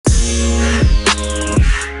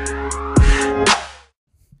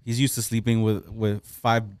He's used to sleeping with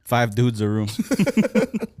five dudes a room.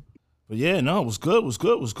 But yeah, no, it was good.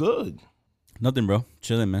 It was good. Nothing, bro.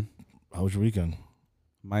 Chilling, man. How was your weekend?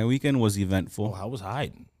 My weekend was eventful. Oh, how was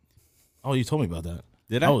hiding? Oh, you told me about that.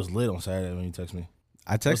 Did I? I was lit on Saturday when you texted me.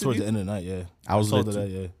 I texted towards you? the end of the night. Yeah, I was lit that.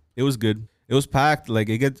 Yeah, it was good. It was packed. Like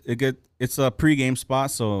it's a pregame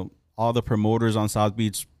spot, so all the promoters on South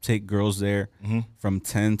Beach take girls there from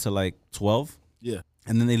 10 to like 12. Yeah,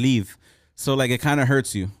 and then they leave. So like it kind of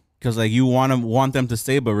hurts you because like you want them to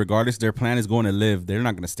stay, but regardless, their plan is going to live. They're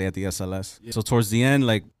not going to stay at the SLS. Yeah. So towards the end,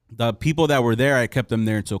 like the people that were there, I kept them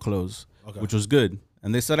there until close, which was good.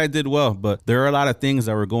 And they said I did well, but there are a lot of things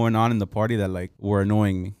that were going on in the party that like were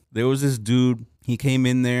annoying me. There was this dude. He came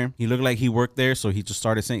in there. He looked like he worked there, so he just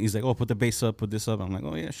started saying, he's like, oh, put the bass up, put this up. I'm like,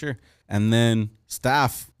 oh, yeah, sure. And then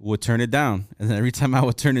staff would turn it down. And then every time I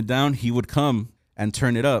would turn it down, he would come and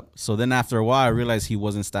turn it up. So then after a while, I realized he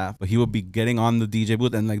wasn't staff. But he would be getting on the DJ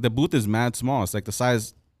booth. And like the booth is mad small. It's like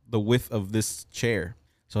the width of this chair.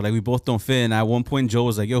 So like we both don't fit. And at one point, Joe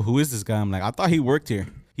was like, yo, who is this guy? I'm like, I thought he worked here.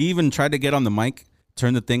 He even tried to get on the mic,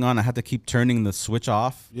 turn the thing on. I had to keep turning the switch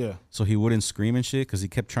off. Yeah. So he wouldn't scream and shit because he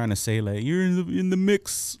kept trying to say like, you're in the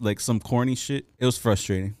mix, like some corny shit. It was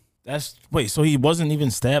frustrating. So he wasn't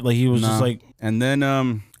even stabbed? Like he was just like. And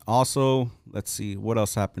then also, let's see, what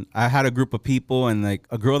else happened? I had a group of people and like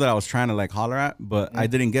a girl that I was trying to like holler at, but I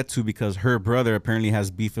didn't get to because her brother apparently has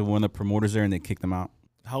beef with one of the promoters there and they kicked him out.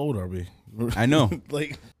 How old are we? I know.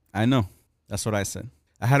 I know. That's what I said.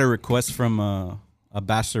 I had a request from a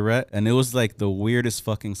bachelorette, and it was like the weirdest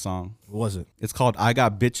fucking song. What was it? It's called I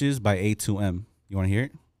Got Bitches by A2M. You want to hear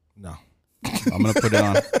it? No. I'm going to put it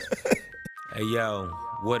on. Hey, yo,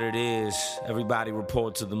 what it is, everybody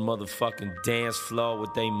report to the motherfucking dance floor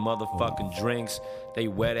with they motherfucking drinks, they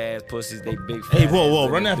wet ass pussies, they big fat. Hey, whoa,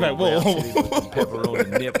 run that back. Whoa.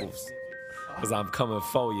 Pepperoni nipples, because I'm coming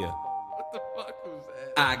for you.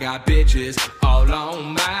 I got bitches all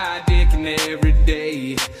on my dick and every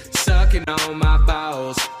day, sucking on my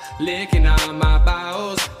balls, licking on my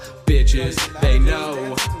balls. Bitches, they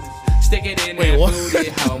know. Stick it in their booty,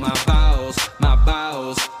 hold my balls,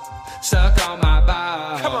 suck on my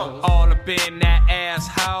balls. Come on, all up in that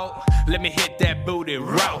asshole. Let me hit that booty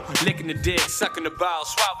raw, licking the dick, sucking the balls,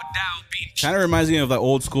 swallow it down, beat. Kind of reminds me of the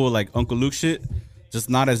old school like Uncle Luke shit. Just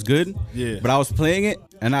not as good. Yeah. But I was playing it,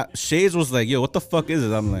 and Shades was like, yo, what the fuck is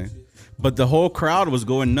it? I'm like, but the whole crowd was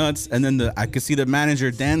going nuts, and then I could see the manager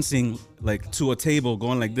dancing like to a table,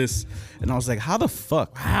 going like this, and I was like, how the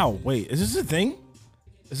fuck? How? Wait, is this a thing?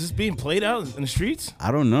 Is this being played out in the streets?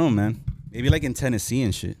 I don't know, man. Maybe like in Tennessee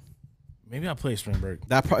and shit. Maybe I'll play Spring Break.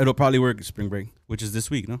 It'll probably work Spring Break, which is this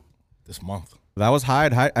week, no? This month. That was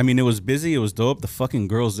high. I mean, it was busy. It was dope. The fucking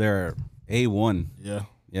girls there are A1. Yeah.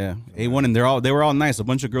 Yeah, A1, and they were all nice. A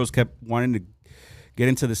bunch of girls kept wanting to get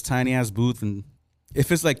into this tiny ass booth, and if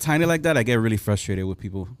it's like tiny like that, I get really frustrated with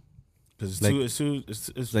people. Because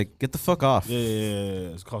it's like, get the fuck off.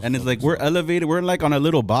 Yeah. It's and it's like we're elevated. We're like on a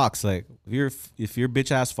little box. Like if your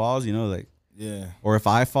bitch ass falls, you know, like or if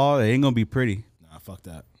I fall, it ain't gonna be pretty. Nah, fuck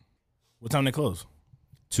that. What time they close?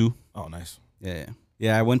 2. Oh, nice.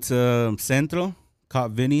 Yeah. I went to Centro.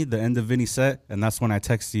 Caught Vinny, the end of Vinny's set, and that's when I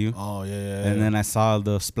texted you. Oh, yeah. And then I saw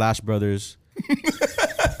the Splash Brothers.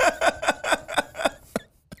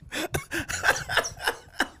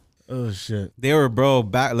 Oh, shit. They were,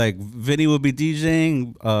 back, like, Vinny would be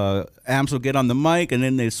DJing, Amps would get on the mic, and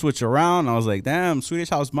then they switch around. I was like, damn,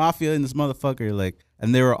 Swedish House Mafia and this motherfucker. Like,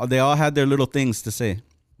 and they all had their little things to say.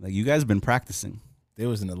 Like, you guys been practicing. They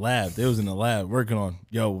was in the lab working on,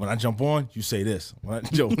 yo, when I jump on, you say this. When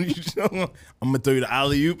you jump on, I'm going to throw you the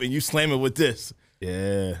alley-oop and you slam it with this.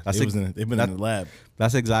 Yeah, they've been in the lab.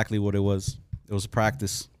 That's exactly what it was. It was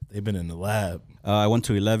practice. They've been in the lab. I went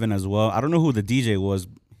to 11 as well. I don't know who the DJ was.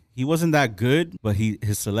 He wasn't that good, but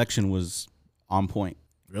his selection was on point.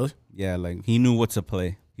 Really? Yeah, like he knew what to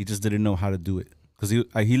play. He just didn't know how to do it. Because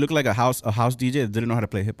he looked like a house DJ that didn't know how to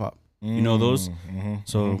play hip-hop. You know those? Mm-hmm,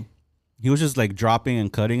 so... He was just like dropping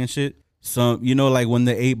and cutting and shit. So, you know, like when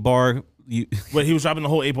the 8-bar. Wait, he was dropping the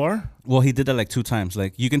whole 8-bar? Well, he did that like 2 times.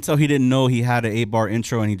 Like you can tell he didn't know he had an 8-bar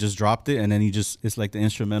intro and he just dropped it. And then it's like the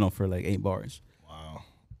instrumental for like 8 bars. Wow.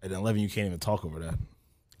 At 11, you can't even talk over that.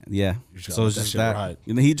 Yeah. So it's just that.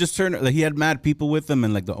 You know, he just turned, like he had mad people with him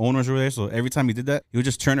and like the owners were there. So every time he did that, he would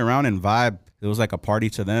just turn around and vibe. It was like a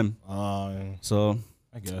party to them. Yeah. So,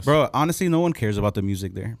 I guess. Bro, honestly, no one cares about the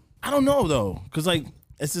music there. I don't know though. Because like,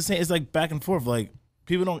 it's the same. It's like back and forth. Like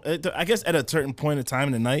people don't. I guess at a certain point in time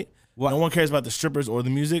in the night, no one cares about the strippers or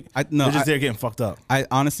the music. They're just there getting fucked up. I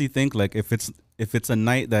honestly think like if it's a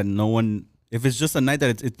night that no one, if it's just a night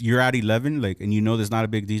that you're at 11, like and you know there's not a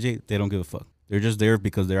big DJ, they don't give a fuck. They're just there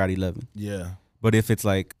because they're at 11. Yeah. But if it's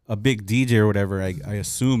like a big DJ or whatever, I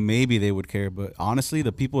assume maybe they would care. But honestly,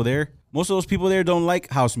 the people there, most of those people there don't like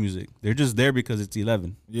house music. They're just there because it's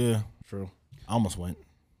 11. Yeah, true. I almost went,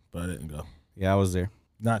 but I didn't go. Yeah, I was there.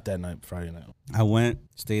 Not that night, Friday night. I went,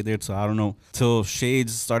 stayed there till, I don't know, till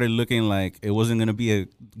Shades started looking like it wasn't going to be a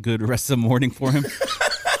good rest of the morning for him.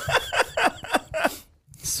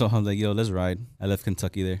 So I was like, yo, let's ride. I left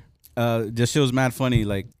Kentucky there. This shit was mad funny.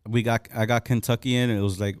 Like, I got Kentucky in, and it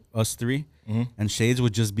was like us three. Mm-hmm. And Shades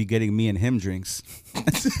would just be getting me and him drinks.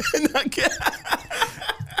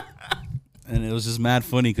 And it was just mad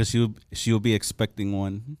funny because she would be expecting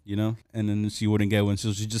one, you know? And then she wouldn't get one.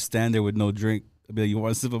 So she'd just stand there with no drink. I'd be like, you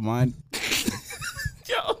want a sip of mine?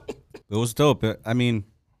 Yo. It was dope. I mean,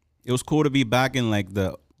 it was cool to be back in like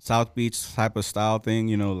the South Beach type of style thing,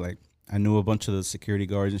 you know, like I knew a bunch of the security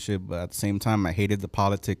guards and shit, but at the same time, I hated the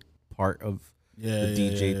politic part of the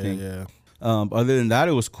DJ thing. Yeah. Other than that,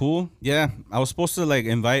 it was cool. Yeah, I was supposed to like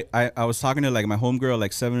invite. I was talking to like my homegirl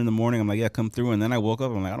like 7 in the morning. I'm like, yeah, come through. And then I woke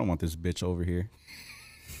up. I'm like, I don't want this bitch over here.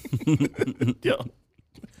 Yo,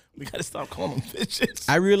 we gotta stop calling them bitches.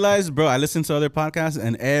 I realized, bro. I listen to other podcasts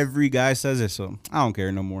and every guy says it, so I don't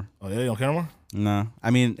care no more. Oh yeah, you don't care no more? Nah, I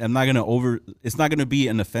mean, I'm not gonna It's not gonna be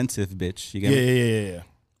an offensive bitch. You get me? Yeah.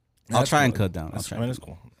 I'll try and cut down. I mean, that's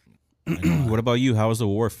cool. What about you? How was the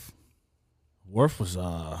wharf? Wharf was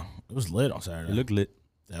it was lit on Saturday. It looked lit.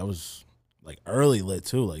 That was like early lit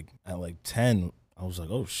too. Like at like 10, I was like,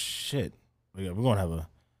 oh shit, we're gonna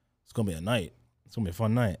it's gonna be a night. It's gonna be a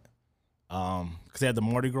fun night. Cause they had the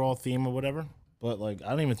Mardi Gras theme or whatever. But like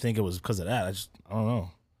I don't even think it was because of that. I don't know.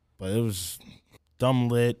 But it was dumb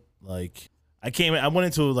lit. Like I went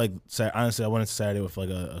into like honestly I went into Saturday with like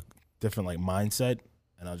a different like mindset,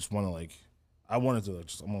 and I just want to like I'm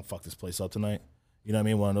gonna fuck this place up tonight. You know what I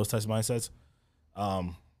mean? One of those types of mindsets.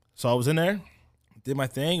 So I was in there, did my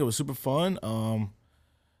thing. It was super fun.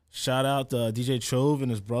 Shout out to DJ Chove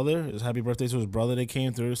and his brother. It was happy birthday to his brother. They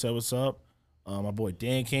came through, said what's up. My boy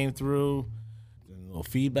Dan came through, did a little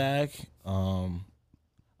feedback. I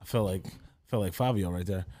felt like Fabio right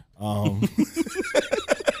there.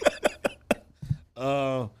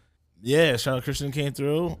 Yeah, shout out Christian came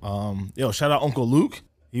through. Shout out Uncle Luke.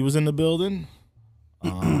 He was in the building.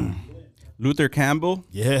 Luther Campbell?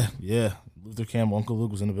 Yeah. Luther Campbell, Uncle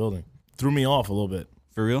Luke was in the building. Threw me off a little bit.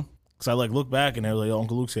 For real? Because I like looked back and they were like,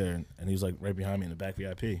 Uncle Luke's here. And he was like right behind me in the back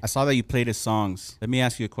VIP. I saw that you played his songs. Let me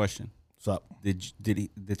ask you a question. What's up?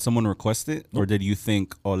 Did someone request it? Nope. Or did you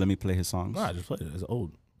think, oh, let me play his songs? No, I just played it. It's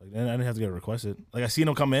old. Like I didn't have to get it requested. Like I seen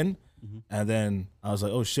him come in and then I was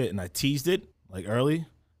like, oh shit. And I teased it like early.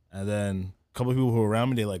 And then a couple of people who were around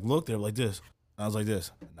me, they like looked, they were like this. I was like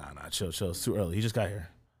this. Nah, chill. It's too early. He just got here.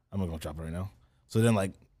 I'm not gonna drop it right now. So then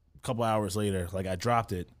like a couple hours later, like I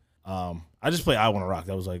dropped it. I just played I Wanna Rock.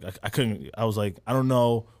 That was like I couldn't. I was like I don't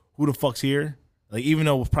know who the fuck's here. Like even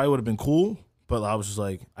though it probably would have been cool, but I was just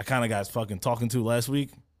like I kind of got fucking talking to last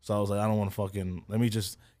week. So I was like I don't want to fucking let me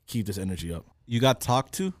just keep this energy up. You got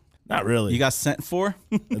talked to? Not really. You got sent for?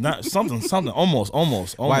 Not something. Almost.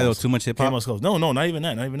 Why though? Too much hip hop? No, not even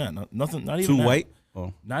that. Nothing. Not even too that. white.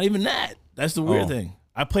 Oh, not even that. That's the weird thing.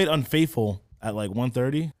 I played Unfaithful at like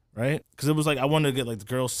 1:30, right? Because it was like I wanted to get like the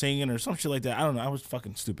girls singing or some shit like that. I don't know. I was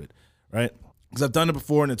fucking stupid, right? Because I've done it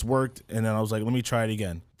before and it's worked. And then I was like, let me try it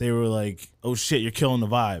again. They were like, oh shit, you're killing the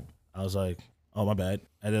vibe. I was like, oh my bad.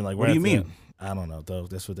 And then like, what do you mean? I don't know though.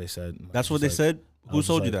 That's what they said. That's what they said. Who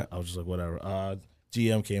told you that? I was just like, whatever.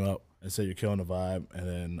 GM came up and said you're killing the vibe. And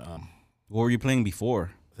then what were you playing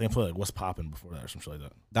before? I think I played like What's Poppin' before that or some shit like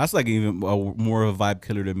that. That's like even more of a vibe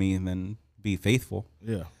killer to me than Be Faithful.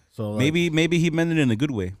 Yeah. So like, maybe he meant it in a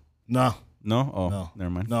good way. No. Oh, no. Never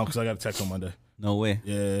mind. No, because I got a text on Monday. No way.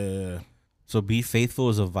 Yeah. So Be Faithful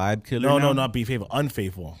is a vibe killer? No, not Be Faithful.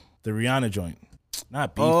 Unfaithful. The Rihanna joint.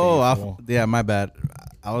 Not Be Faithful. Yeah, my bad.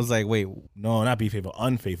 I was like, wait. No, not Be Faithful.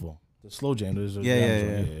 Unfaithful. The slow jam.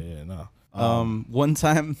 Yeah. No. One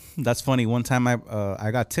time, that's funny. One time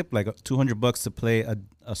I got tipped like $200 to play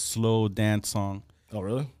a slow dance song. Oh,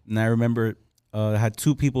 really? And I remember I had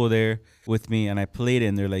two people there with me, and I played it,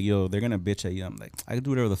 and they're like, yo, they're going to bitch at you. I'm like, I can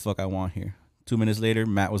do whatever the fuck I want here. 2 minutes later,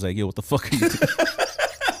 Matt was like, yo, what the fuck are you doing?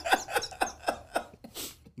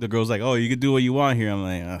 The girl's like, oh, you can do what you want here. I'm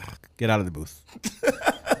like, get out of the booth.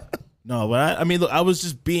 No, but I mean, look, I was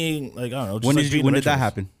just being like, I don't know. When did that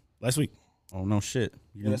happen? Last week. Oh no shit!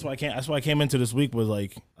 Yeah, that's why I came into this week with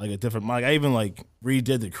like a different. Like I even like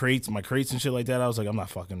redid the crates, my crates and shit like that. I was like,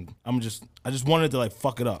 I just wanted to like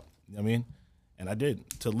fuck it up. You know what I mean? And I did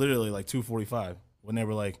to literally like 2:45 when they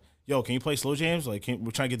were like, "Yo, can you play slow jams? Like,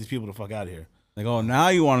 we're trying to get these people the fuck out of here." Like, oh, now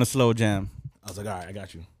you want a slow jam? I was like, all right, I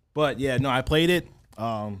got you. But yeah, no, I played it.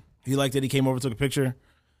 He liked it. He came over, took a picture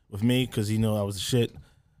with me because he knew I was the shit.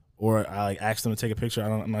 Or I like asked him to take a picture.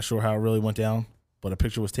 I'm not sure how it really went down, but a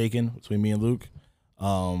picture was taken between me and Luke.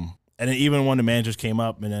 And then even when the managers came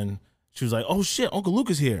up, and then she was like, "Oh shit, Uncle Luke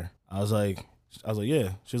is here." I was like,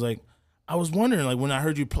 "Yeah." She was like, "I was wondering, like, when I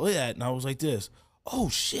heard you play that, and I was like this. Oh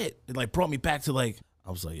shit!" It like brought me back to like.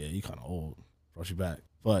 I was like, "Yeah, you kind of old." Brought you back,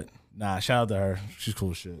 but nah. Shout out to her. She's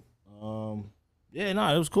cool as shit. Yeah,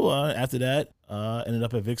 no, it was cool. After that, ended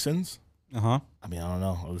up at Vixen's. Uh-huh. I mean, I don't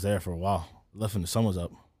know. I was there for a while. Left when the sun was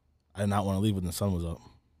up. I did not want to leave when the sun was up,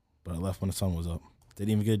 but I left when the sun was up.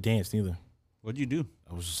 Didn't even get a dance neither. What'd you do?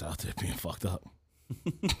 I was just out there being fucked up.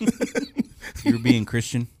 You were being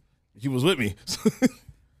Christian. He was with me.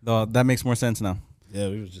 Though that makes more sense now. Yeah,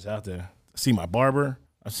 we was just out there. I see my barber.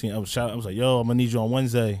 I was like, "Yo, I'm gonna need you on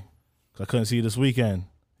Wednesday," because I couldn't see you this weekend.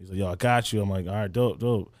 He's like, "Yo, I got you." I'm like, "All right,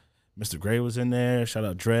 dope." Mr. Gray was in there. Shout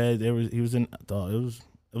out Dread. He was in. Dog, it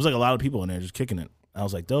was like a lot of people in there just kicking it. I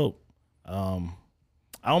was like, dope.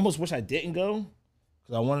 I almost wish I didn't go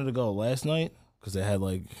because I wanted to go last night because they had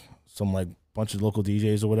like some like bunch of local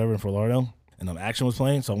DJs or whatever in Fort Lauderdale, and Action was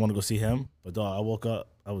playing, so I wanted to go see him. But dog, I woke up.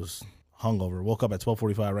 I was hungover. Woke up at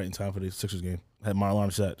 12:45 right in time for the Sixers game. I had my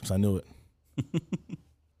alarm set because I knew it.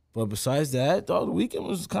 But besides that, dog, the weekend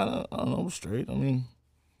was kind of, I don't know, straight. I mean,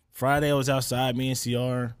 Friday I was outside, me and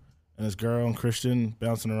CR and this girl and Christian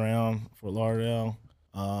bouncing around Fort Lauderdale.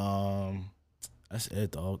 That's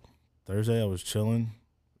it, dog. Thursday I was chilling.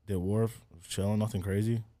 Did Wharf. I was chilling, nothing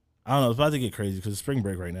crazy. I don't know. It's about to get crazy because it's spring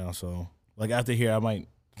break right now. So, like, after here, I might,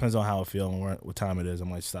 depends on how I feel and what time it is, I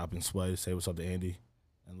might stop and sway, say what's up to Andy,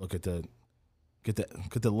 and look at get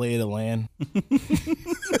the lay of the land.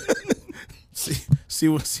 see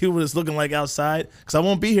what it's looking like outside. Because I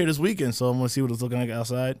won't be here this weekend, so I'm going to see what it's looking like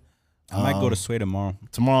outside. I might go to Sway tomorrow.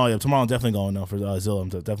 Tomorrow I'm definitely going though for Zilla. I'm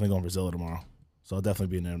definitely going for Zilla tomorrow. So I'll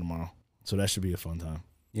definitely be in there tomorrow. So that should be a fun time.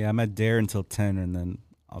 Yeah, I'm at Dare until 10, and then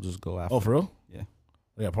I'll just go after. Oh, for real? Yeah.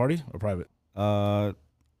 We got party or private? I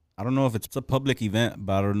don't know if it's a public event,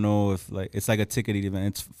 but I don't know if it's like a ticketed event.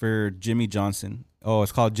 It's for Jimmy Johnson. Oh,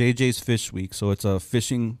 it's called JJ's Fish Week. So it's a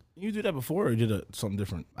fishing. You did that before, or you did something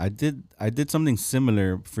different? I did something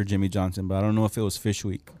similar for Jimmy Johnson, but I don't know if it was Fish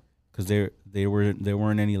Week because there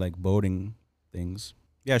weren't any like boating things.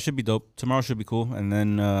 Yeah, it should be dope. Tomorrow should be cool, and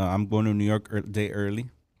then I'm going to New York day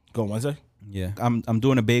early. Go Wednesday? Yeah, I'm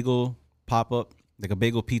doing a bagel pop up, like a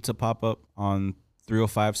bagel pizza pop up on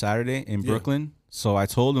 305 Saturday in Brooklyn. So I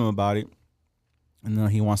told him about it, and then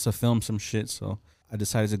he wants to film some shit. So I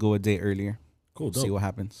decided to go a day earlier. Cool, see what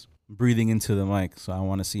happens. I'm breathing into the mic, so I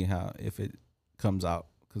want to see if it comes out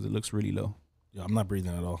because it looks really low. Yo, I'm not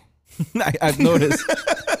breathing at all. I've noticed.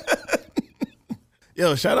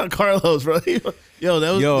 Yo, shout out Carlos, bro. Yo,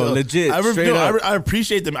 that was legit. I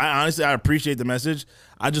appreciate them. I appreciate the message.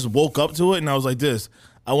 I just woke up to it and I was like this.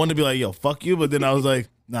 I wanted to be like, yo, fuck you, but then I was like,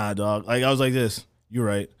 nah, dog. Like I was like this. You're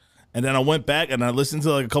right. And then I went back and I listened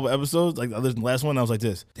to like a couple episodes. Like I listened to the last one. And I was like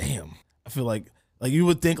this. Damn. I feel like you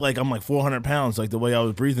would think like I'm like 400 pounds, like the way I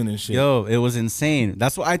was breathing and shit. Yo, it was insane.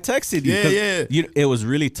 That's why I texted you. Yeah. It was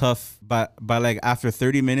really tough. But by like after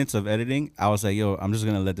 30 minutes of editing, I was like, yo, I'm just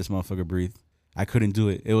gonna let this motherfucker breathe. I couldn't do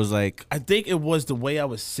it. It was like, I think it was the way I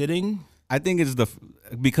was sitting. I think it's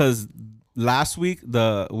because last week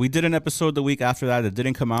we did an episode the week after that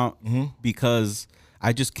didn't come out because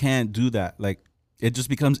I just can't do that. Like it just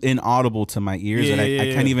becomes inaudible to my ears and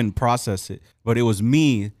I can't even process it. But it was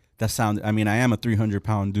me that sounded. I mean, I am a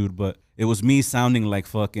 300-pound dude, but it was me sounding like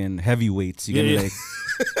fucking heavyweights. You get me? Like,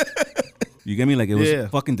 you get me? Like it was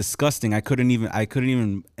fucking disgusting. I couldn't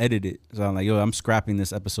even edit it. So I'm like, yo, I'm scrapping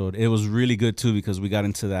this episode. It was really good too because we got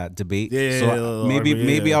into that debate. So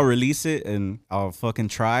maybe I'll release it and I'll fucking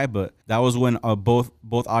try. But that was when both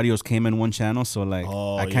audios came in one channel. So like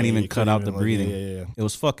I can't even cut out the breathing. It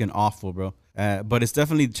was fucking awful, bro. But it's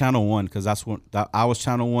definitely channel 1 because that's what I was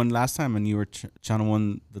channel 1 last time and you were channel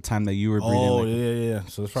 1 the time that you were breathing. Oh yeah.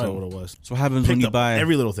 So that's probably what it was. So what happens when you buy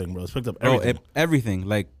every little thing, bro? It's picked up everything. Everything.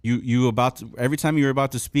 Like you about to, every time you were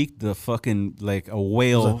about to speak, the fucking like a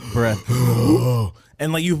whale breath.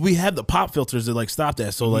 And like we have the pop filters that like stop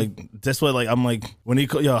that. So like that's what like I'm like when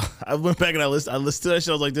I went back and I listened to that shit.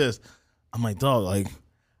 I was like this. I'm like, dog, like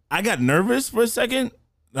I got nervous for a second.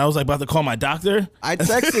 I was like about to call my doctor. I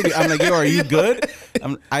texted you. I'm like, yo, are you good?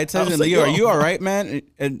 I texted him, like, yo, are you all right, man?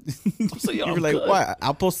 And you were like, what?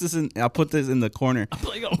 I'll put this in the corner. I'm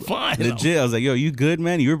like, I'm fine. Legit. I was like, yo, you good,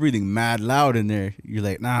 man? You were breathing mad loud in there. You're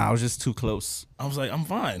like, nah, I was just too close. I was like, I'm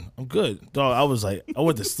fine. I'm good. Dog, I was like, I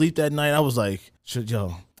went to sleep that night. I was like,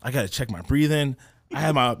 yo, I gotta check my breathing. I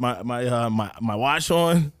had my watch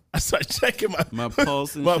on. I started checking My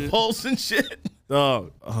pulse and my shit. pulse and shit.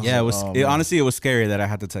 Dog. Yeah, it was. man. Honestly, it was scary that I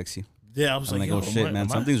had to text you. Yeah, I was I'm like, like, yo, oh shit, man,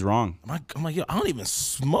 something's wrong. I'm like, yo, I don't even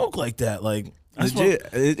smoke like that. Like, I Legit.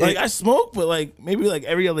 smoke, I smoke, but like maybe like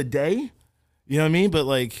every other day. You know what I mean? But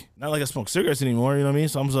like, not like I smoke cigarettes anymore. You know what I mean?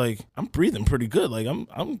 So I'm just like, I'm breathing pretty good. Like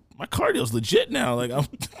my cardio's legit now. Like, what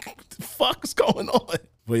the fuck's going on?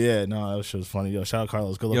 But yeah, no, that shit was funny. Yo, shout out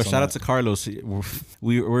Carlos. Good luck. Yo, shout out to Carlos.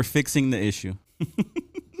 We're fixing the issue.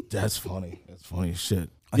 That's funny. That's funny as shit.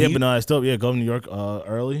 Yeah, but no, I still go to New York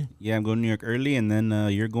early. Yeah, I'm going to New York early, and then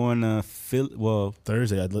you're going to Philly. Well,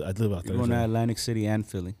 Thursday. I'd live out you're Thursday. going to Atlantic City and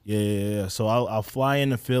Philly. Yeah. So I'll fly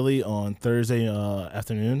into Philly on Thursday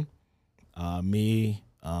afternoon. Me,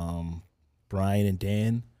 Brian, and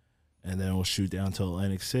Dan, and then we'll shoot down to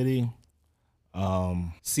Atlantic City.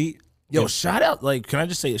 See, Yo, shout out! Like, can I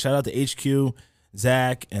just say shout out to HQ,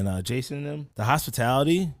 Zach, and Jason and them. The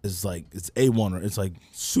hospitality is like it's A1. It's like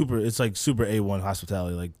super A1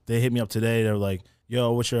 hospitality. Like they hit me up today. They were like,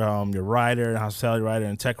 "Yo, what's your rider, hospitality rider,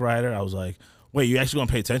 and tech rider?" I was like, "Wait, you actually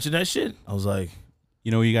gonna pay attention to that shit?" I was like,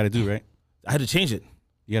 you know what you got to do, right? I had to change it.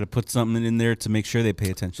 You got to put something in there to make sure they pay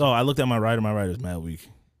attention. So I looked at my rider. My rider's mad weak.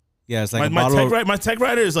 Yeah, it's like my tech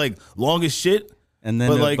rider is like long as shit. and then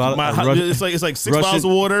But like it's like 6 bottles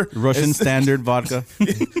of water, Russian standard vodka.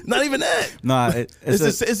 not even that. Nah,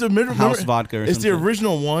 It's a house vodka. Or It's the something.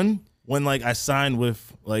 original one when like I signed with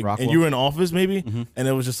like Rockwell? and you were in office maybe, and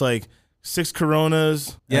it was just like 6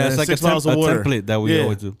 Coronas. Yeah, and it's like 6 a bottles of water. template that we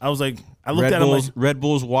always do. I was like, I looked at it. Red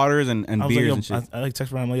Bulls, waters, and I was beers like, and shit. I like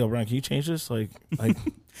text Brian. I'm like, yo, Brian, can you change this? Like,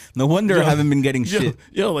 No wonder I haven't been getting shit.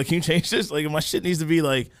 Yo, like, can you change this? Like, my shit needs to be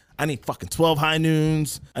like, I need fucking 12 high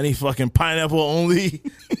noons. I need fucking pineapple only.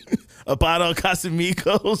 A bottle of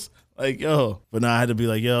Casamigos. Like, yo. But now I had to be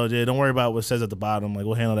like, yo, dude, don't worry about what it says at the bottom. Like,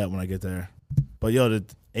 we'll handle that when I get there. But yo, the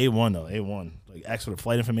A1 though, A1. Like, ask for the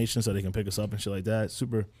flight information so they can pick us up and shit like that.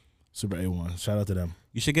 Super A1. Shout out to them.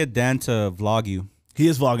 You should get Dan to vlog you. He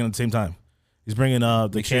is vlogging at the same time. He's bringing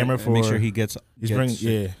the camera for. Make sure he gets. He's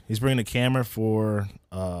bringing the camera for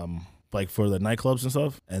like for the nightclubs and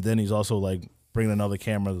stuff, and then he's also like bringing another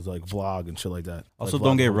camera to like vlog and shit like that. Also, like,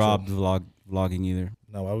 don't get robbed vlogging either.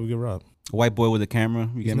 No, why would we get robbed? A white boy with a camera.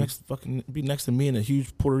 You He's get me? be next to me and a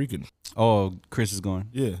huge Puerto Rican. Oh, Chris is going.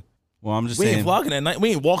 Yeah. Well, I'm just We saying. ain't vlogging at night. We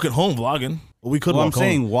ain't walking home vlogging. Well, we could Well, I'm walk home.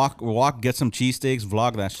 saying walk, get some cheesesteaks,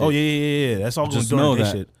 vlog that shit. Oh yeah. That's all Just during know the day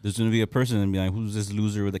that shit. there's gonna be a person and be like, "Who's this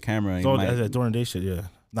loser with a camera?" And So you might- that's during the day shit. Yeah.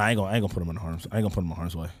 Nah, I ain't gonna put him in harm's. I ain't gonna put him in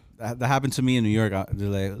harm's way. that happened to me in New York. They're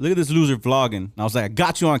like, "Look at this loser vlogging." And I was like, "I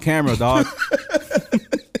got you on camera, dog."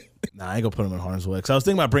 Nah, I ain't gonna put him in harm's way. Cause I was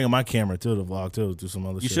thinking about bringing my camera too to vlog too, do some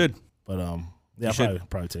other You shit. should. But yeah, I'll should.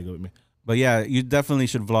 probably take it with me. But yeah, you definitely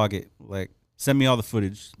should vlog it. Like, send me all the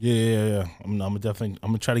footage. Yeah. I'm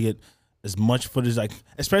gonna try to get as much footage like.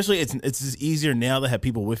 Especially it's just easier now to have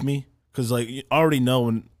people with me because like you already know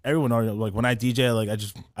when everyone already like when I DJ like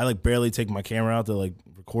I like barely take my camera out to like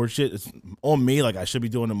record shit. It's on me. Like I should be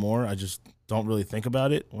doing it more. I just don't really think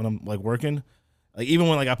about it when I'm like working. Like even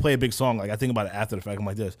when like I play a big song, like I think about it after the fact. I'm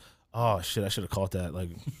like this. Oh shit! I should have caught that like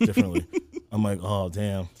differently. I'm like, oh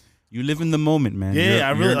damn. You live in the moment, man. Yeah,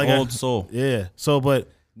 I really you're like an old soul. Yeah. So, but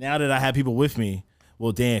now that I have people with me,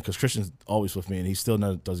 well, Dan, because Christian's always with me, and he still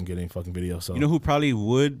doesn't get any fucking video. So You know who probably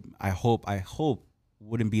would? I hope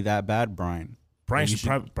wouldn't be that bad. Brian. Brian Like,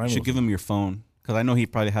 should you should give him your phone because I know he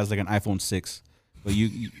probably has like an iPhone 6. But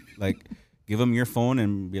you like give him your phone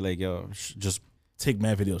and be like, yo, just take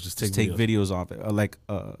mad videos. Just take videos off it.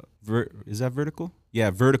 Is that vertical?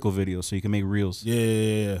 Yeah, vertical videos so you can make reels.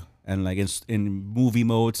 Yeah. And like in movie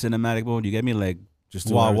mode, cinematic mode, you get me? Like Just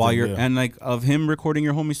do while everything, you're yeah. and like of him recording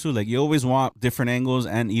your homies too. Like you always want different angles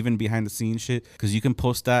and even behind the scenes shit because you can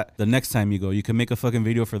post that the next time you go. You can make a fucking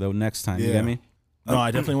video for the next time. You Yeah. get me? No,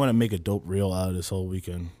 I definitely want to make a dope reel out of this whole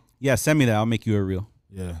weekend. Yeah, send me that. I'll make you a reel.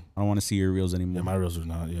 Yeah. I don't want to see your reels anymore. Yeah, my reels are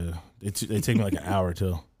not. Yeah, they take me like an hour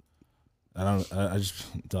too. I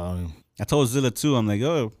just don't. I told Zilla too. I'm like,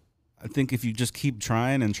 oh, I think if you just keep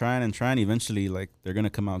trying and trying and trying, eventually, like they're gonna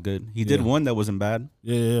come out good. He did Yeah. one that wasn't bad.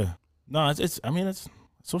 Yeah. No, it's. I mean, it's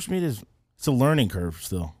social media is. It's a learning curve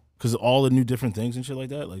still because all the new different things and shit like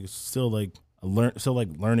that. Like it's still like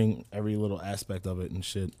learning every little aspect of it and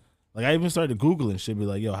shit. Like I even started to Google and shit, be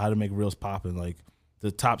like, yo, how to make reels poppin', like the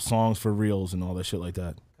top songs for reels and all that shit like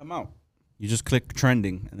that. Come out. You just click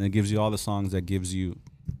trending, and it gives you all the songs that gives you.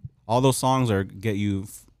 All those songs get you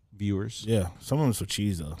viewers. Yeah, some of them are so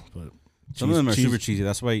cheese though, but Some of them are super cheesy.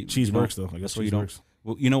 That's why cheese you don't- works though. I guess That's why you cheese don't. works.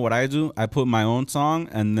 Well, you know what I do? I put my own song,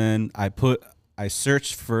 and then I I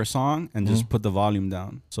search for a song and just put the volume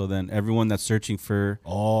down. So then everyone that's searching for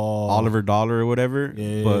Oliver Dollar or whatever,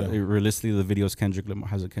 but realistically the video is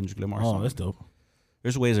has a Kendrick Lamar song. Oh, that's dope.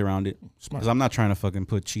 There's ways around it. Because I'm not trying to fucking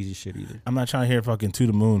put cheesy shit either. I'm not trying to hear fucking To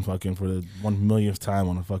the Moon fucking for the 1 millionth time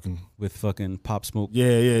on a fucking with fucking Pop Smoke.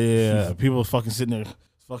 Yeah. People fucking sitting there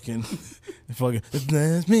fucking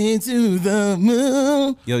bless me to the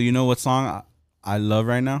moon. Yo, you know what song I love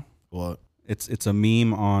right now? What? It's a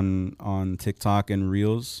meme on TikTok and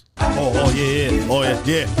Reels. Oh yeah. Oh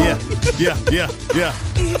yeah.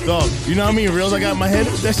 Dog, you know how many reels I got in my head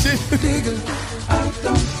with that shit?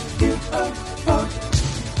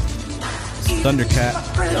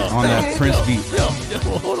 Thundercat on that Prince beat. Yo,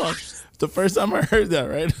 hold on. The first time I heard that,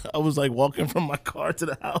 right? I was like walking from my car to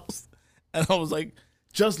the house, and I was like,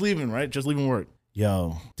 just leaving work.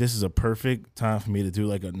 Yo, this is a perfect time for me to do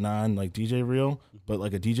like a like DJ reel, but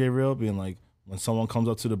like a DJ reel being like when someone comes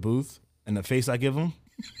up to the booth and the face I give them.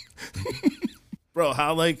 Bro,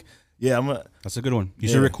 how like, that's a good one. You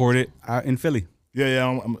should record it in Philly.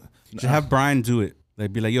 Yeah. You should have Brian do it.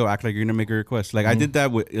 Like, be like, yo, act like you're gonna make a request. Like I did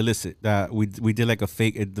that with Illicit. That we did like a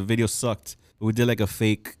fake. The video sucked. But we did like a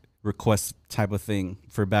fake request type of thing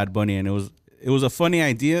for Bad Bunny, and it was a funny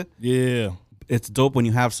idea. Yeah, it's dope when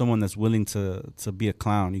you have someone that's willing to be a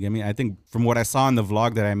clown. You get me? I think from what I saw in the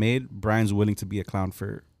vlog that I made, Brian's willing to be a clown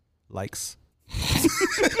for likes.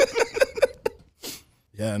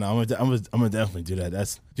 Yeah, no, I'm gonna definitely do that.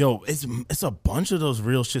 It's a bunch of those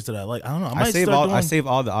real shits that I like. I don't know. I save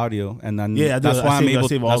all the audio, and then that's why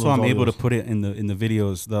I'm able to put it in the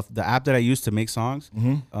videos. The app that I use to make songs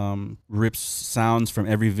rips sounds from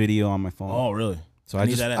every video on my phone. Oh, really? So I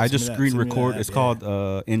just screen record. It's called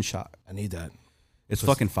InShot. I need that. It's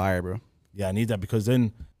fucking fire, bro. Yeah, I need that because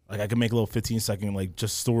then like I can make a little 15-second like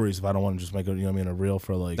just stories if I don't want to just make a reel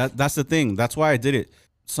for like that's the thing. That's why I did it.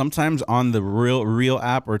 Sometimes on the real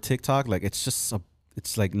app or TikTok, like it's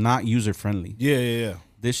like not user friendly. Yeah.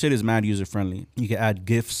 This shit is mad user friendly. You can add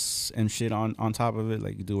GIFs and shit on top of it.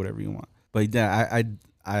 Like you do whatever you want. But yeah,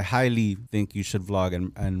 I highly think you should vlog,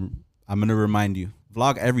 and I'm gonna remind you,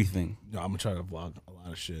 vlog everything. No, I'm gonna try to vlog a lot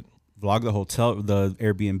of shit. Vlog the hotel, the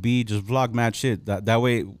Airbnb. Just vlog mad shit. That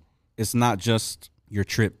way, it's not just your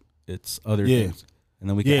trip. It's other things. And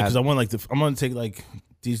then we can because I want I'm gonna take like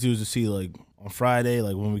these dudes to see like on Friday,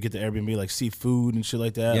 like when we get to Airbnb, like see food and shit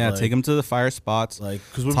like that. Yeah, like, take them to the fire spots. Like,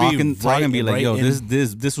 cause we're talking and be like, yo,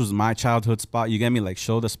 this was my childhood spot. You get me? Like,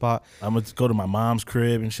 show the spot. I'm gonna go to my mom's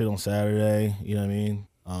crib and shit on Saturday. You know what I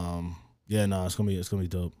mean? Yeah, no, it's gonna be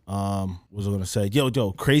dope. What was I gonna say?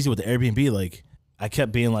 Yo, crazy with the Airbnb. Like, I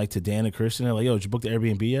kept being like to Dan and Christian, they're like, yo, did you book the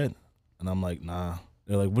Airbnb yet? And I'm like, nah.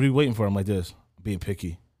 They're like, what are you waiting for? I'm like, this. I'm being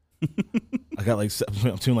picky. I got like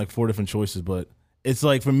I'm doing like 4 different choices, but it's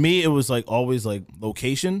like for me, it was like always like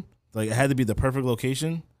location. Like it had to be the perfect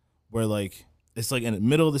location where like it's like in the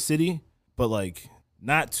middle of the city, but like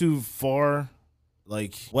not too far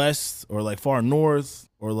like west or like far north,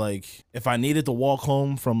 or like if I needed to walk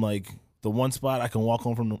home from like the one spot, I can walk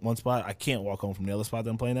home from the one spot. I can't walk home from the other spot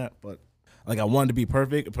that I'm playing at, but like I wanted to be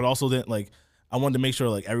perfect, but also then like I wanted to make sure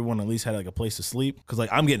like everyone at least had like a place to sleep, because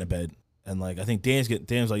like I'm getting a bed, and like I think Dan's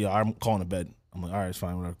like, yo, I'm calling a bed. I'm like, all right, it's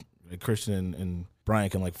fine, whatever. Like, Christian and Brian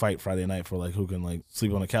can like fight Friday night for like who can like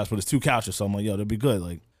sleep on the couch, but it's 2 couches, so I'm like, yo, that'd be good.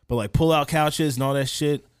 Like, but like pull out couches and all that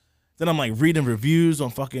shit. Then I'm like reading reviews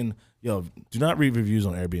on fucking, yo, do not read reviews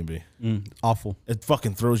on Airbnb. Awful. It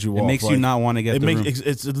fucking throws you off. It makes you not want to get the room.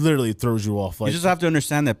 It literally throws you off. Like, you just have to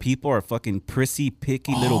understand that people are fucking prissy,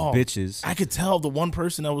 picky little bitches. I could tell the one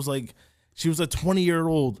person that was like, she was a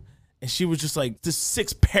 20-year-old, and she was just like this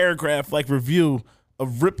 6-paragraph like review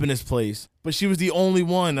of ripping this place, but she was the only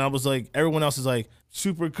one. And I was like, everyone else is like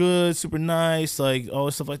super good, super nice, like all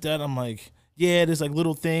this stuff like that. I'm like, yeah, there's like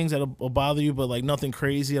little things that'll bother you, but like nothing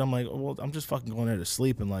crazy. And I'm like, well, I'm just fucking going there to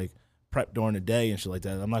sleep and like prep during the day and shit like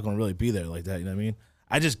that. I'm not gonna really be there like that. You know what I mean?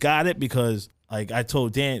 I just got it because like I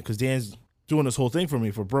told Dan, because Dan's doing this whole thing for me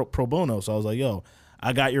for pro bono. So I was like, yo,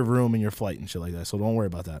 I got your room and your flight and shit like that. So don't worry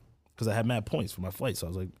about that, because I had mad points for my flight. So I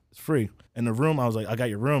was like, it's free. In the room, I was like, I got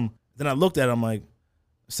your room. Then I looked at it, I'm like,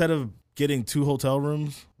 instead of getting 2 hotel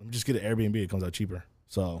rooms, let me just get an Airbnb. It comes out cheaper.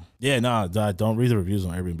 So yeah, nah, don't read the reviews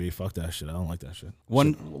on Airbnb. Fuck that shit. I don't like that shit.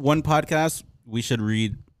 One podcast, we should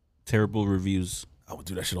read terrible reviews. I would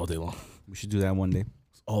do that shit all day long. We should do that one day.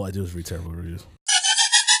 All I do is read terrible reviews.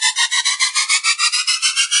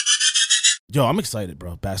 Yo, I'm excited,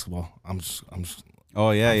 bro. Basketball. I'm just.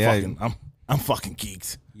 Oh yeah. I'm fucking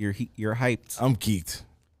geeked. You're hyped. I'm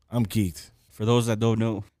geeked. For those that don't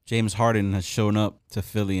know, James Harden has shown up to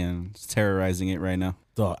Philly and is terrorizing it right now.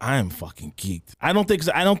 Dog, I am fucking geeked. I don't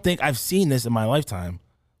think I've seen this in my lifetime.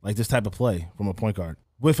 like this type of play from a point guard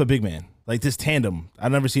with a big man, like this tandem.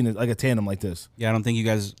 I've never seen it like a tandem like this. Yeah, I don't think you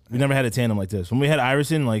guys. We never had a tandem like this. When we had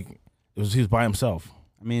Iverson, like he was by himself.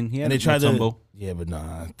 I mean, he had And they tried Mutombo. to, yeah, but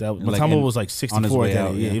nah. That Like Mutombo was like 64 way at that.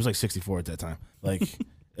 out, Yeah, yeah. he was like 64 at that time. Like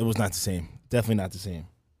it was not the same. Definitely not the same.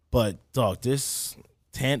 But dog, this.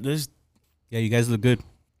 Yeah, you guys look good.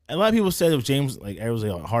 A lot of people said it was James, like everyone's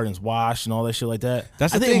like Harden's washed and all that shit like that.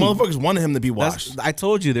 That's I the think thing. motherfuckers wanted him to be washed. I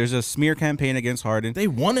told you, there's a smear campaign against Harden. They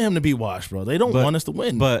wanted him to be washed, bro. They don't want us to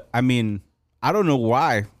win. But I mean, I don't know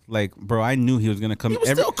why. Like, bro, I knew he was gonna come. he was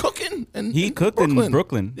still cooking. He cooked in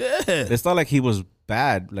Brooklyn. Yeah, It's not like he was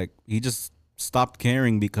bad. Like, he just stopped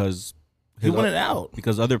caring because he wanted out.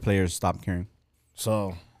 because other players stopped caring.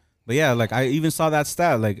 So But yeah, like I even saw that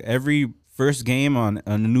stat. Like every first game on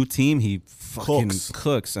a new team, he fucking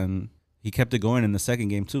cooks, and he kept it going in the second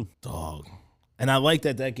game too. dog, and I like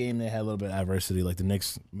that game they had a little bit of adversity. Like the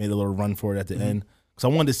Knicks made a little run for it at the end, because I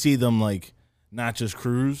wanted to see them like not just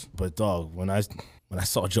cruise, but dog. When I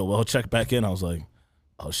saw Joel check back in, I was like,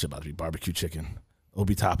 oh shit, about to be barbecue chicken.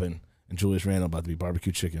 Obi Toppin and Julius Randle about to be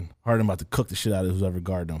barbecue chicken. Harden about to cook the shit out of whoever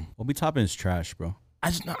guard them. Obi Toppin is trash, bro.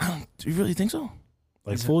 I don't. Do you really think so?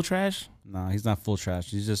 Like full trash? Nah, he's not full trash.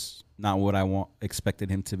 He's just not what I expected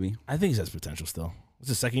him to be. I think he has potential still. It's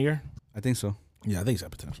his second year. I think so. Yeah, I think he's got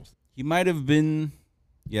potential. He might have been.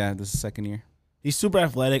 Yeah, this is second year. He's super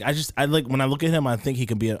athletic. I like when I look at him, I think he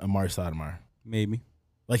can be a Amari Stoudemire. Maybe.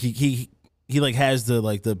 Like he like has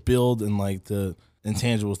the build and like the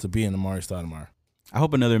intangibles to be an Amari Stoudemire. I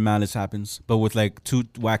hope another Malice happens, but with like two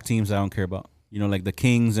whack teams I don't care about. You know, like the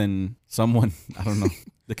Kings and someone. I don't know.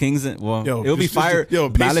 The Kings and it'll be fire.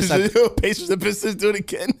 Pacers and Pistons do it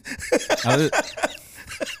again.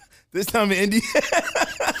 This time in Indy.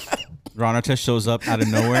 Ron Artest shows up out of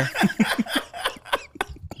nowhere.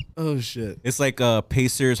 Oh shit! It's like a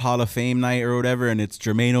Pacers Hall of Fame night or whatever, and it's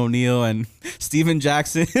Jermaine O'Neal and Steven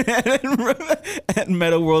Jackson and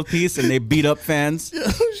Meta World Peace, and they beat up fans.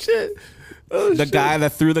 Oh shit! The guy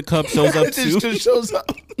that threw the cup shows up too. Just shows up.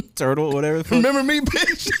 Turtle, whatever. Remember me,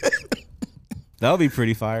 bitch? That would be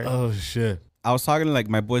pretty fire. Oh shit! I was talking to like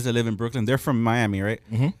my boys that live in Brooklyn. They're from Miami, right?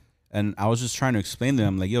 Mm-hmm. And I was just trying to explain to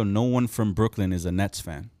them, like, yo, no one from Brooklyn is a Nets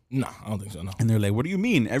fan. No, I don't think so. No. And they're like, what do you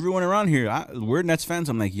mean? Everyone around here, we're Nets fans.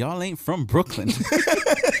 I'm like, y'all ain't from Brooklyn.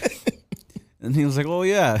 And he was like, oh,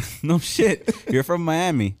 yeah, no shit. You're from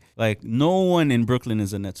Miami. Like, no one in Brooklyn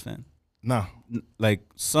is a Nets fan. No. Like,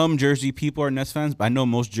 some Jersey people are Nets fans, but I know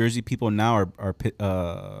most Jersey people now are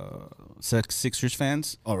Sixers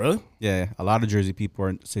fans. Oh, really? Yeah, a lot of Jersey people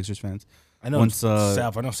are Sixers fans. I know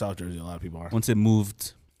South. I know South Jersey. A lot of people are. Once it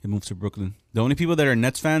moved to Brooklyn. The only people that are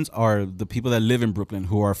Nets fans are the people that live in Brooklyn,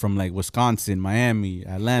 who are from like Wisconsin, Miami,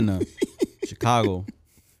 Atlanta, Chicago.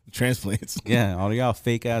 Transplants. Yeah, all y'all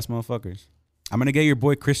fake ass motherfuckers. I'm gonna get your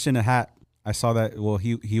boy Christian a hat. I saw that. Well,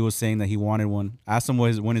 he was saying that he wanted one. I asked him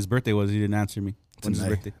when his birthday was. He didn't answer me. When's his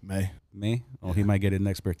birthday? May. Oh, he might get it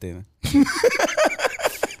next birthday then.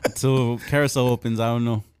 Until Carousel opens, I don't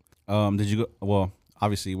know. Did you go? Well,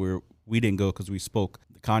 obviously we didn't go because we spoke.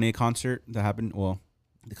 The Kanye concert that happened. Well,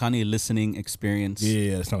 the Kanye listening experience.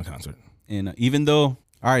 Yeah, it's not a concert. And even though, all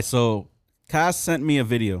right, so Cass sent me a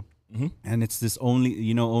video, and it's this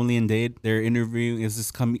Only in Dade. They're interviewing. Is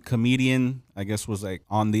this comedian? I guess was like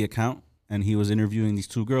on the account, and he was interviewing these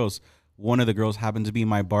two girls. One of the girls happened to be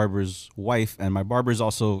my barber's wife, and my barber's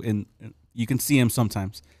also in. You can see him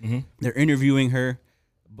sometimes. They're interviewing her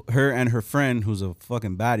and her friend, who's a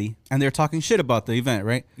fucking baddie, and they're talking shit about the event,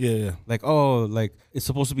 right? Yeah. Like, oh, like it's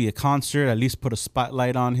supposed to be a concert. At least put a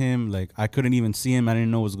spotlight on him. Like, I couldn't even see him. I didn't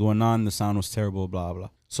know what was going on. The sound was terrible. Blah blah.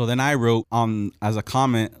 So then I wrote as a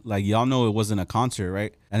comment, like, y'all know it wasn't a concert,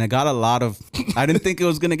 right? And it got a lot of. I didn't think it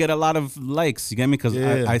was gonna get a lot of likes. You get me? Because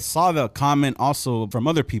I saw the comment also from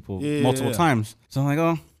other people multiple times. So I'm like,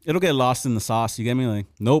 oh, it'll get lost in the sauce. You get me? Like,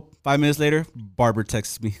 nope. 5 minutes later, Barber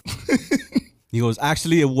texts me. He goes,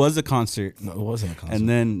 actually, it was a concert. No, it wasn't a concert. And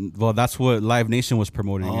then, well, that's what Live Nation was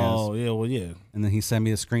promoting as. Oh, yeah, well, yeah. And then he sent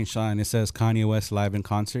me a screenshot, and it says Kanye West live in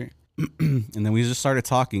concert. And then we just started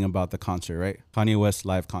talking about the concert, right? Kanye West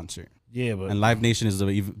live concert. Yeah, but... And Live Nation is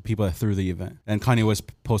the people that threw the event. And Kanye West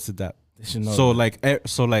posted that. They should know So,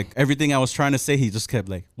 that. like everything I was trying to say, he just kept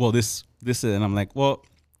like, well, this is... And I'm like, well...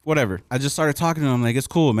 Whatever. I just started talking to him. I'm like, it's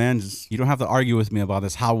cool, man. You don't have to argue with me about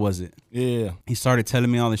this. How was it? Yeah. He started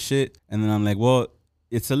telling me all the shit. And then I'm like, well,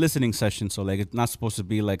 it's a listening session. So, like, it's not supposed to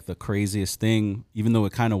be, like, the craziest thing, even though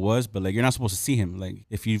it kind of was. But, like, you're not supposed to see him. Like,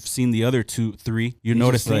 if you've seen the other 3, you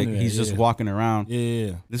notice, like, he's just walking around.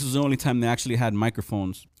 Yeah. This was the only time they actually had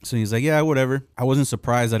microphones. So he's like, yeah, whatever. I wasn't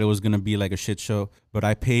surprised that it was going to be, like, a shit show. But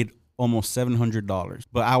I paid almost $700.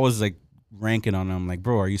 But I was, like, ranking on him. I'm like,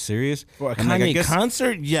 bro, are you serious? For a I'm like, Kanye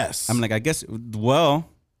concert, yes. I'm like, I guess. Well,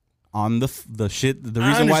 on the shit, the I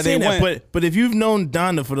reason why they understand went. but if you've known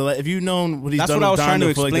Donda if you've known what he's That's done what I with was trying to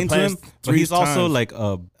Donda for like explain the to him. past But he's 3 also times. like,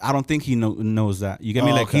 I don't think he knows that. You get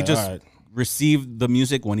me? Oh, Like he okay, just alright. received the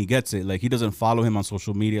music when he gets it. Like he doesn't follow him on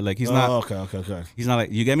social media. Like he's not. Okay. He's not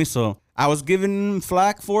like, you get me? So I was giving him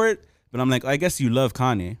flack for it, but I'm like, I guess you love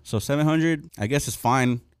Kanye. So 700, I guess it's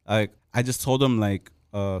fine. Like I just told him like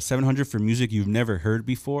 700 for music you've never heard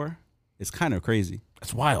before. It's kind of crazy.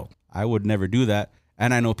 That's wild. I would never do that.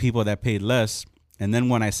 And I know people that paid less. And then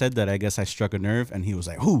when I said that, I guess I struck a nerve, and he was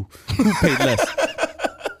like, who paid less?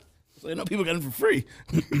 So you know people got it for free.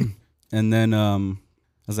 And then I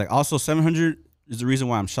was like, also 700 is the reason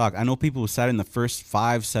why I'm shocked. I know people who sat in the first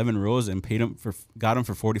 5-7 rows and got them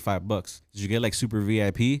for $45. Did you get like super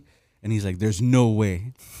VIP? And he's like, there's no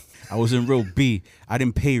way. I was in row B. I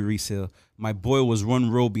didn't pay resale. My boy was 1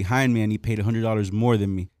 row behind me, and he paid $100 more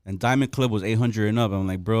than me. And Diamond Club was 800 and up. I'm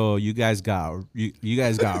like, bro, you guys got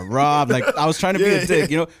robbed. Like I was trying to be a dick,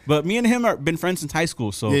 you know. But me and him have been friends since high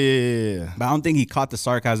school, so Yeah. But I don't think he caught the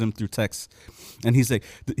sarcasm through text. And he's like,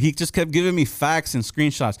 he just kept giving me facts and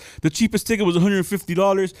screenshots. The cheapest ticket was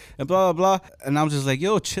 $150 and blah, blah, blah. And I was just like,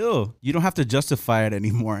 yo, chill. You don't have to justify it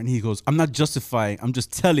anymore. And he goes, I'm not justifying. I'm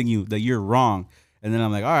just telling you that you're wrong. And then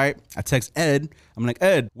I'm like, all right. I text Ed. I'm like,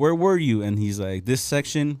 Ed, where were you? And he's like, this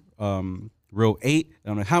section, row 8.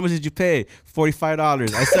 And I'm like, how much did you pay?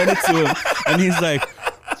 $45. I sent it to him. And he's like,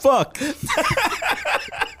 fuck.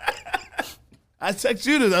 I text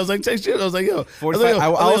you this. I was like, yo, 45. I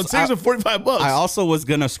was like, for $45. I also was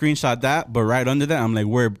gonna screenshot that, but right under that, I'm like,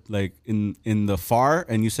 we're like in the far,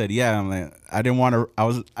 and you said, yeah. I'm like, I didn't want to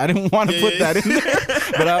put that in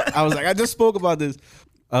there, but I was like, I just spoke about this,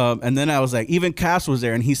 and then I was like, even Cass was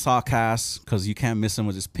there, and he saw Cass because you can't miss him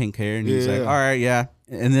with his pink hair, and he's like, all right, yeah,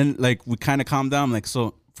 and then like we kind of calmed down, I'm like,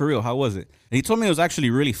 so for real, how was it? And he told me it was actually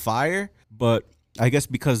really fire, but I guess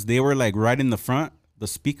because they were like right in the front. The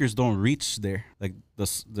speakers don't reach there, like the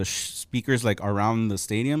speakers like around the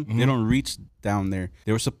stadium. They don't reach down there.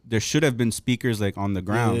 There should have been speakers like on the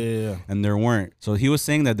ground, and there weren't. So he was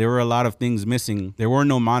saying that there were a lot of things missing. There were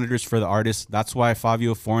no monitors for the artists. That's why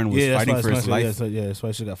Fabio Foreign was fighting for his life. Yeah, that's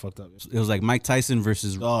why shit got fucked up. It was like Mike Tyson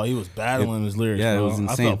versus. Oh, he was battling his lyrics. Yeah, bro. it was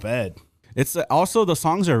insane. I felt bad. It's also the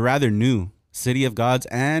songs are rather new. City of Gods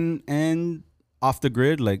and Off the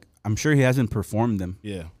Grid. Like I'm sure he hasn't performed them.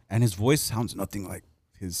 Yeah, and his voice sounds nothing like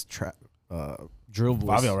his trap drill voice.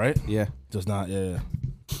 Fabio, right? Yeah. Does not. Yeah.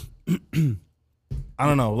 I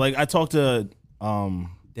don't know. Like I talked to Dan.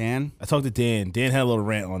 Dan had a little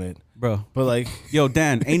rant on it, Bro. but like Yo,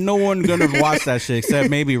 Dan, ain't no one gonna watch that shit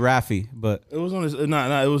except maybe Rafi. But it was on his it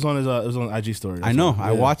was on his IG story. I know. Yeah.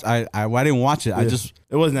 I watched. I didn't watch it. I Yeah. just.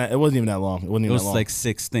 It wasn't even that long. It wasn't It even was that long. like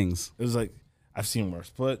 6 things. It was like I've seen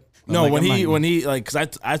worse. But I'm no, like, when he like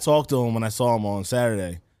because I talked to him when I saw him on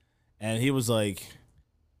Saturday, and he was like.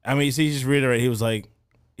 I mean, he just reiterated. He's like,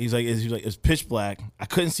 it's pitch black. I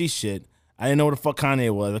couldn't see shit. I didn't know where the fuck Kanye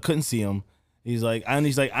was. I couldn't see him. He's like, I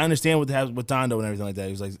understand what happened with Donda and everything like that.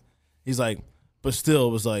 He's like, but still,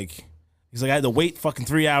 it was like, he's like, I had to wait fucking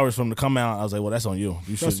 3 hours for him to come out. I was like, well, that's on you.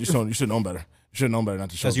 You should know better. You should have known better not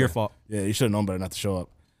to show up. That's your fault. Yeah, you should have known better not to show up.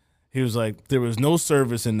 He was like, there was no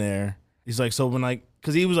service in there. He's like, so when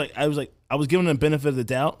because he was like, I was giving him the benefit of the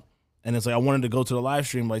doubt, and it's like I wanted to go to the live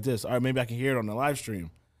stream like this. All right, maybe I can hear it on the live stream.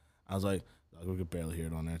 I was like, we could barely hear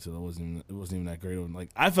it on there too. It wasn't even that great. Like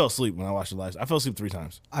I fell asleep when I watched the live. I fell asleep 3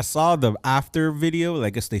 times. I saw the after video. Like, I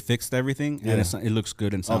guess they fixed everything, and Yeah. it looks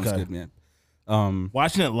good and sounds Okay. good, man.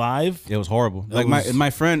 Watching it live, It was horrible. It Like was-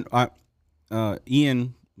 my friend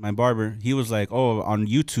Ian, my barber, he was like, oh, on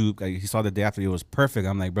YouTube, like, he saw the day after. It was perfect.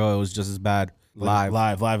 I'm like, bro, it was just as bad live.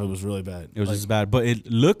 live, it was really bad. It was just as bad, but it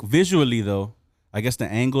looked visually though. I guess the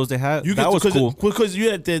angles they had, that was cool. because they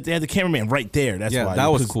had the cameraman right there. That's Yeah, why that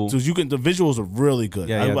was cool. So the visuals are really good.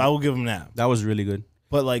 Yeah, yeah. I will give him that. That was really good.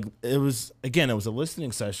 But like it was a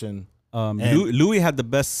listening session. And- Louis had the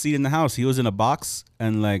best seat in the house. He was in a box,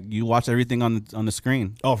 and like you watch everything on the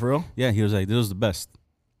screen. Oh, for real? Yeah, he was like, this was the best.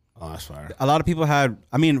 Oh, that's fire. A lot of people had.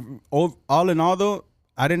 I mean, all in all though,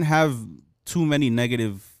 I didn't have too many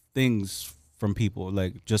negative things from people.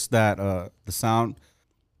 Like just that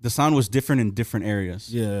the sound was different in different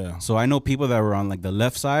areas. Yeah. So I know people that were on like the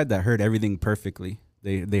left side that heard everything perfectly.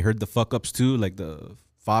 They heard the fuck ups too, like the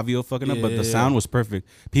Fabio fucking up, but the sound was perfect.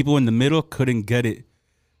 People in the middle couldn't get it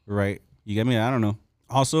right. You get me? I don't know.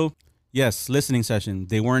 Also, yes, listening session.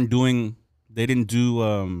 They didn't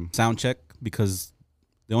do sound check because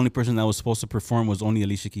the only person that was supposed to perform was only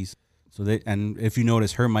Alicia Keys. So and if you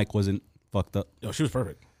notice, her mic wasn't fucked up. Yo, she was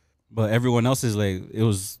perfect. But everyone else is like, it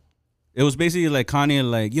was It was basically like Kanye,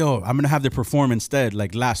 like, yo, I'm gonna have to perform instead,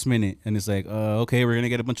 like last minute, and it's like, okay, we're gonna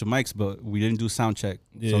get a bunch of mics, but we didn't do sound check,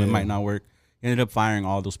 so it might not work. He ended up firing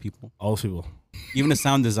all those people. All those people. Even the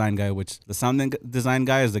sound design guy, which the sound design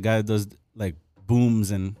guy is the guy that does like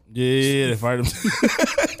booms and Yeah, they fired him.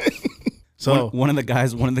 So one of the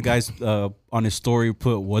guys on his story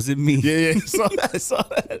put, "Was it me?" yeah, saw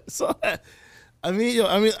that. I mean,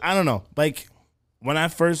 I don't know. Like when I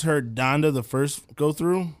first heard Donda, the first go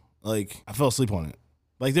through, like I fell asleep on it.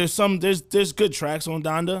 Like there's good tracks on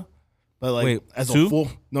Donda, but like Wait, as two? a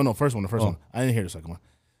full, the first one. I didn't hear the second one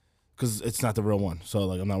because it's not the real one. So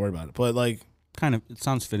like I'm not worried about it. But like Kind of, it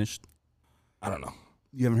sounds finished. I don't know.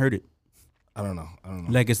 You haven't heard it. I don't know.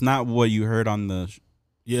 Like it's not what you heard on the.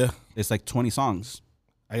 Yeah, It's like 20 songs.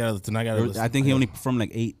 I gotta listen. I think he only performed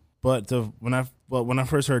like 8. But when I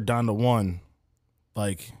first heard Donda 1,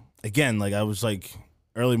 like again, like I was like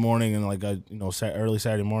early morning and like early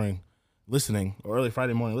Saturday morning listening or early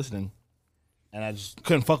Friday morning listening, and I just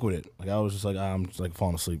couldn't fuck with it. Like I was just like I'm just like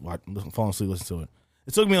falling asleep listening to it.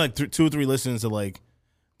 It took me like 2 or 3 listens to like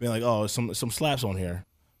being like, oh, some slaps on here,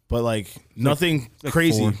 but like nothing like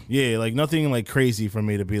crazy. 4. Yeah, like nothing like crazy for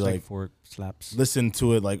me to be Like like 4 slaps. listen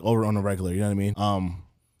to it like over on a regular. You know what I mean?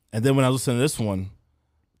 And then when I was listening to this one,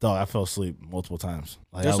 dog, I fell asleep multiple times.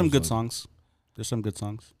 Like, There's I some was good like- songs. There's some good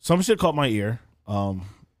songs. Some shit caught my ear. The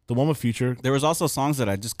one with Future. There was also songs that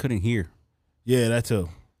I just couldn't hear. Yeah, that too.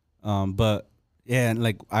 But yeah, and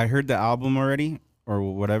like I heard the album already or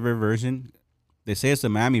whatever version. They say it's the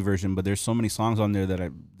Miami version, but there's so many songs on there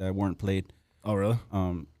that weren't played. Oh, really?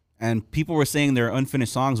 And people were saying they're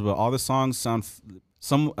unfinished songs, but all the songs sound.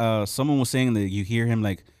 Someone was saying that you hear him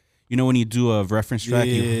like, when you do a reference track,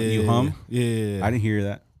 you hum. Yeah. I didn't hear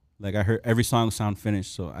that. Like I heard every song sound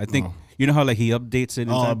finished. So I think you know how like he updates it.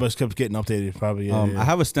 Oh, but it kept getting updated. Probably. Yeah, I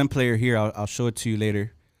have a stem player here. I'll show it to you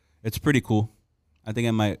later. It's pretty cool. I think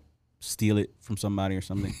I might steal it from somebody or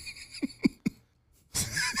something.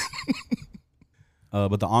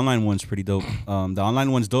 But the online one's pretty dope. The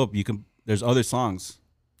online one's dope. There's other songs.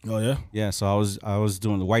 Oh yeah. Yeah. So I was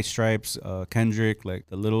doing the White Stripes, Kendrick, like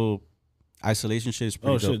the little isolation shit is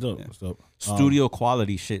pretty dope. Shit, dope. Yeah. That's dope. Studio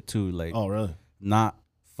quality shit too. Like Oh really? not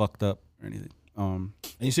fucked up or anything. And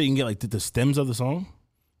you say you can get like the stems of the song,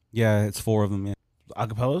 Yeah, it's 4 of them. Yeah.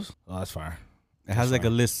 acapellas. Oh, that's fire. It has like a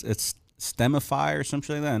list. It's Stemify or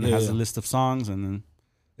something like that, and it has a list of songs. And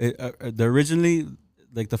then the originally,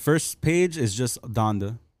 like the first page is just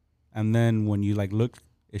Donda, and then when you like look,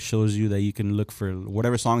 it shows you that you can look for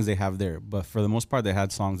whatever songs they have there. But for the most part, they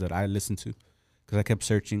had songs that I listened to because I kept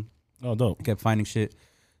searching. Oh, dope. I kept finding shit.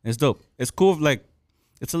 It's dope. It's cool. Like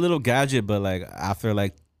it's a little gadget, but like after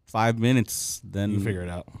like 5 minutes, then You figure it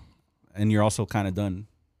out. and you're also kind of done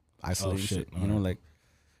isolating shit. shit. You know, like,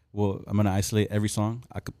 well, I'm gonna isolate every song.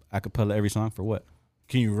 Acapella every song for what?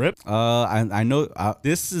 Can you rip? I know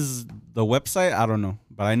this is the website. I don't know,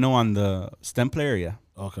 but I know on the stem player, yeah.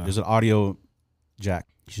 Okay. There's an audio jack.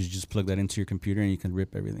 You should just plug that into your computer and you can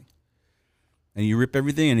rip everything. And you rip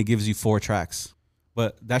everything and it gives you 4 tracks.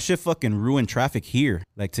 But that shit fucking ruined traffic here.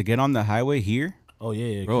 Like to get on the highway here, Oh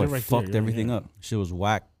yeah. bro, it right fucked there. everything Yeah. up. Shit was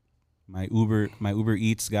whack. My Uber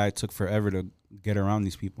Eats guy took forever to get around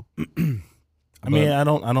these people. I mean, I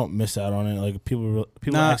don't miss out on it. Like people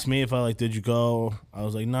Nah. ask me if I like, did you go? I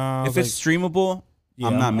was like, nah. I If was it's streamable,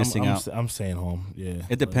 like, I'm not missing out. I'm staying home. Yeah.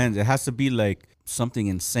 It depends. It has to be like something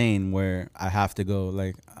insane where I have to go.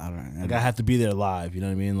 Like I don't know. Like I have to be there live. You know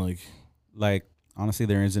what I mean? Like honestly,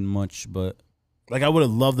 there isn't much, but Like I would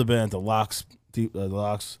have loved to been at the Locks, the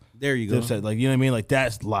Locks. there you go. Dipset. Like you know what I mean? Like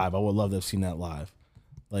that's live. I would love to have seen that live.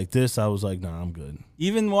 Like this, I was like, nah, I'm good.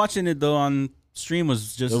 Even watching it though on stream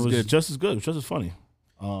was just It as was good. just as good. It was just as funny.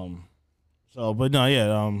 So, but no,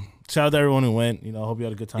 yeah. Shout out to everyone who went. You know, hope you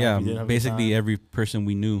had a good time. Yeah, If you didn't have a good basically time, every person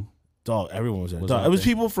we knew. dog, everyone was there. was Dog, out it was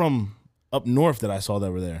there. people from up north that I saw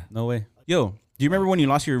that were there. No way. Yo, do you remember when you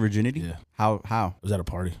lost your virginity? Yeah. How? I was at a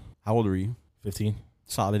party. How old were you? 15,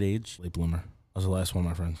 Solid age. late bloomer. I was the last one of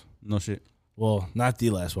my friends. No shit. Well, not the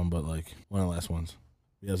last one, but like one of the last ones.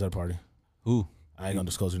 Yeah, I was at a party. Who? I ain't gonna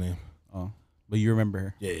disclose her name. Oh, but you remember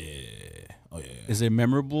her. Yeah. Oh yeah. Is it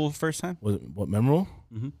memorable first time? Was it what memorable?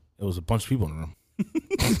 Mm-hmm. It was a bunch of people in the room.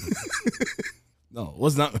 No, it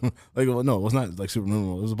was not like no, it was not like super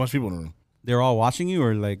memorable. It was a bunch of people in the room They're all watching you,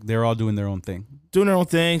 or like they're all doing their own thing. doing their own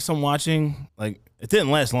thing. Some watching. Like it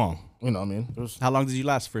didn't last long. You know what I mean? It was. How long did you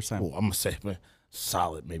last first time? Oh, I'm gonna say man,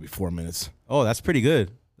 solid, maybe 4 minutes. Oh, that's pretty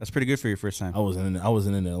good. That's pretty good for your first time. I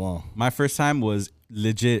wasn't in there long. My first time was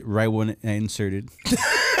legit right when I inserted.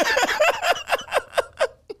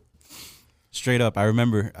 Straight up, I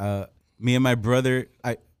remember me and my brother.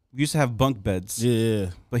 we used to have bunk beds.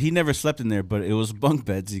 Yeah. But he never slept in there, but it was bunk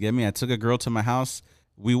beds. You get me? I took a girl to my house.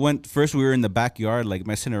 We were in the backyard, like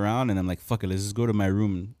messing around, and I'm like, fuck it, let's just go to my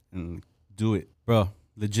room and do it. Bro,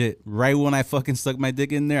 legit. Right when I fucking stuck my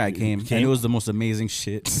dick in there, I came. And it was the most amazing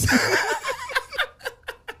shit.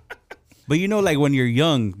 But you know, like when you're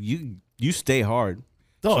young, you stay hard.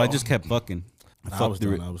 So I just kept fucking. I was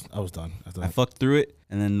done. I was done. I fucked through it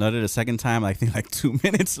and then nutted a second time, I think like 2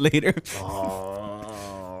 minutes later.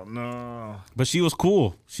 Oh, no. But she was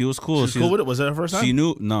cool. She was cool. She was cool with it? Was that her first time? She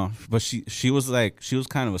knew, no. But she was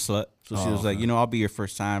kind of a slut. So she was like, you know, I'll be your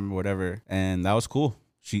first time or whatever. And that was cool.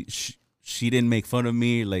 She didn't make fun of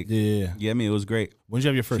me. Like, yeah, I mean, it was great. When did you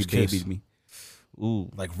have your first kiss? She babied me. Ooh.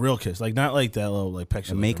 Like real kiss. Like not like that little like peck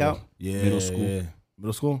shit. Make out? Yeah. Middle school. Yeah.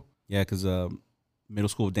 Middle school? Yeah, because middle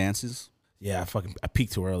school dances. Yeah, I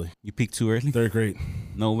peaked too early. You peaked too early? 3rd grade.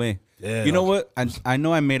 No way. Yeah. You know what? I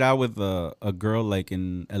know I made out with a girl like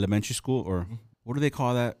in elementary school, or what do they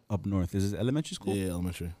call that up north? Is it elementary school? Yeah,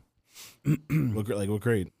 elementary. What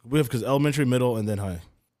grade? We have because elementary, middle, and then high.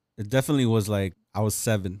 It definitely was like I was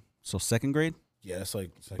 7, so 2nd grade. Yeah, that's like.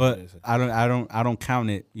 But I don't count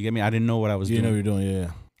it. You get me? I didn't know what I was doing. You know what you're doing?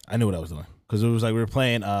 Yeah, I knew what I was doing because it was like we were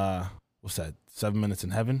playing. What's that? 7 Minutes in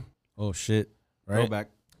Heaven. Oh shit! Right. Go back.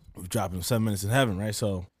 We dropping 7 Minutes in Heaven, right?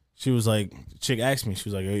 So she was like, the chick asked me, she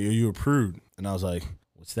was like, "Are you a prude?" And I was like,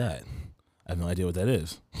 "What's that?" I have no idea what that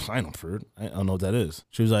is. I ain't no prude. I don't know what that is.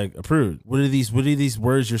 She was like, "A prude. What are these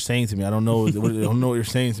words you're saying to me? I don't know. I don't know what you're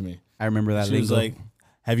saying to me." I remember that. She was like,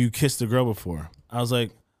 "Have you kissed a girl before?" I was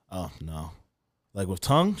like, "Oh no." Like with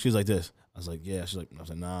tongue? She was like this. I was like, "Yeah." She's like, I was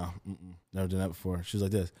like, "Nah, never done that before." She was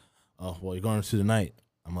like this. "Oh well, you're going to tonight."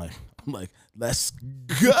 I'm like, "Let's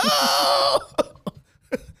go."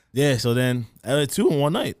 Yeah, so then I had 2 in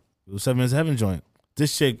one night. It was 7 Minutes in Heaven joint.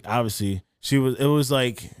 This chick, obviously, it was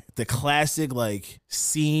like the classic like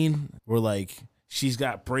scene where like she's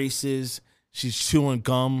got braces, she's chewing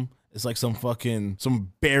gum. It's like some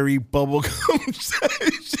berry bubble gum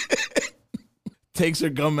shit. Takes her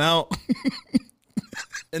gum out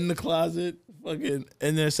in the closet, fucking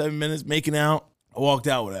in there 7 minutes, making out. I walked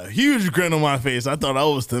out with a huge grin on my face. I thought I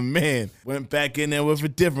was the man. Went back in there with a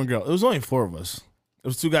different girl. It was only 4 of us. It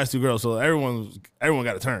was 2 guys, 2 girls, so everyone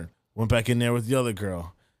got a turn. Went back in there with the other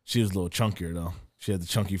girl. She was a little chunkier though. She had the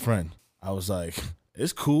chunky friend. I was like,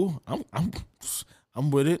 "It's cool. I'm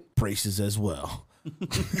with it. Braces as well."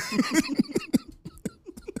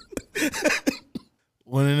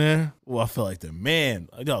 Went in there. Well, I felt like the man.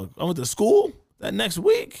 Yo, I went to school that next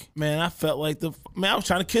week. Man, I felt like I was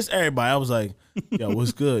trying to kiss everybody. I was like, "Yo,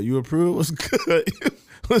 what's good? You approve? What's good?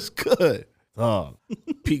 What's good?" Oh,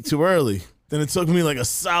 peaked too early. Then it took me like a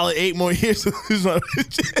solid 8 more years to lose my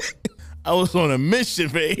shit. I was on a mission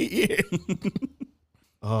for 8 years.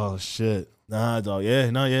 Oh shit. Nah, dog. Yeah,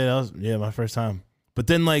 no, yeah, that was my first time. But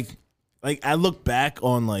then like I look back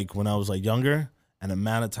on like when I was like younger and the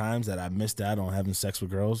amount of times that I missed out on having sex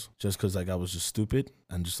with girls just because like I was just stupid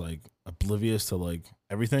and just like oblivious to like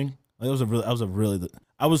everything. Like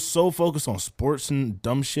I was so focused on sports and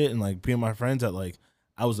dumb shit and like being my friends that like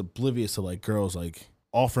I was oblivious to like girls like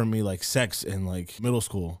offering me like sex in like middle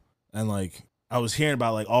school. And like I was hearing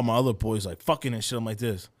about like all my other boys like fucking and shit. I'm like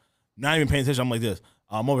this. Not even paying attention. I'm like this.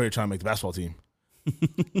 I'm over here trying to make the basketball team.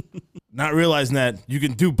 Not realizing that you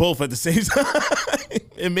can do both at the same time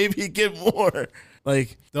and maybe get more.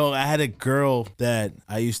 Like, though I had a girl that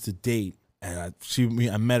I used to date and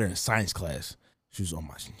I met her in science class. She was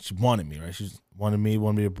she wanted me, right? She wanted me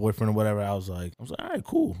to be a boyfriend or whatever. I was like, all right,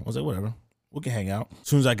 cool. I was like, whatever. We can hang out. As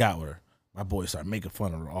soon as I got with her, my boys started making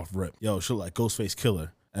fun of her off rip. Yo, she looked like Ghostface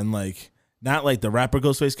Killer. And like, not like the rapper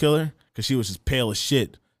Ghostface Killer, because she was just pale as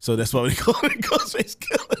shit. So that's why we call her Ghostface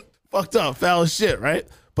Killer. Fucked up, foul as shit, right?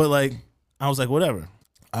 But like, I was like, whatever.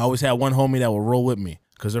 I always had one homie that would roll with me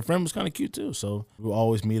because her friend was kind of cute too. So we would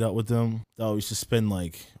always meet up with them. I used to spend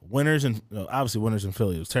like winters and obviously winters in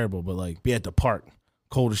Philly. It was terrible, but like be at the park,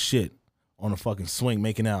 cold as shit, on a fucking swing,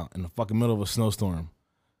 making out in the fucking middle of a snowstorm.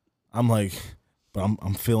 I'm like, but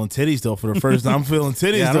I'm feeling titties though for the first time. I'm feeling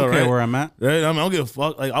titties yeah, I though, don't care right? where I'm at. Right? I don't give a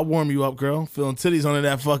fuck. Like I'll warm you up, girl. Feeling titties under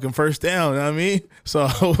that fucking first down. You know what I mean? So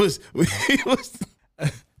I was with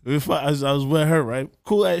her, right?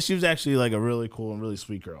 Cool. She was actually like a really cool and really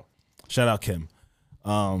sweet girl. Shout out Kim.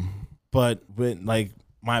 But when like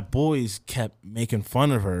my boys kept making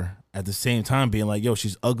fun of her at the same time, being like, "Yo,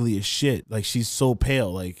 she's ugly as shit. Like she's so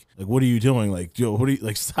pale. Like what are you doing? Like yo, what are you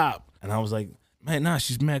like? Stop." And I was like, "Man, nah,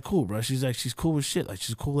 she's mad cool, bro. She's cool as shit. Like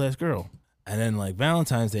she's a cool ass girl." And then like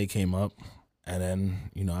Valentine's Day came up, and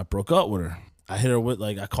then I broke up with her. I hit her with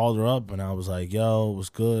like I called her up and I was like, "Yo, what's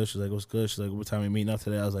good?" She's like, "What's good?" She's like, "What time are we meeting up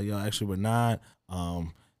today?" I was like, "Yo, actually we're not.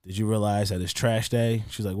 did you realize that it's trash day?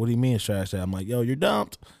 She's like, what do you mean it's trash day? I'm like, yo, you're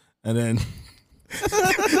dumped. And then,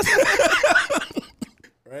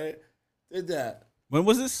 right? Did that. When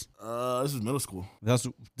was this? This is middle school. This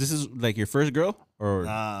is like your first girl, or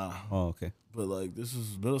Nah, oh, okay. but like this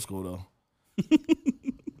is middle school though.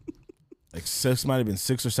 Like might have been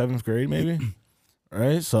 6th or 7th grade, maybe.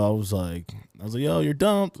 Right? So I was like, yo, you're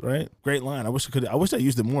dumped, right? Great line. I wish I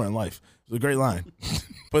used it more in life. It was a great line.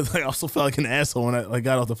 But like I also felt like an asshole when I like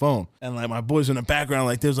got off the phone. And like my boys in the background,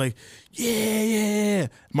 like they was like, yeah.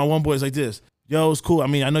 My one boy's like this. Yo, it's cool. I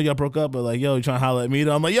mean, I know y'all broke up, but like, yo, you trying to holler at me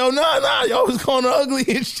though? I'm like, yo, nah, y'all was calling her ugly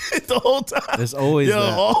and shit the whole time. There's always yo,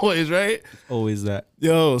 that. always, right? Always that.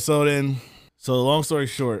 Yo, so long story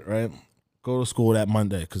short, right? Go to school that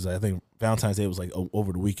Monday, because I think Valentine's Day was like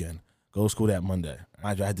over the weekend. Go to school that Monday.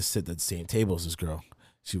 I had to sit at the same table as this girl.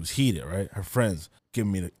 She was heated, right? Her friends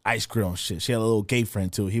giving me the ice grill and shit. She had a little gay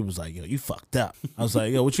friend too. He was like, yo, you fucked up. I was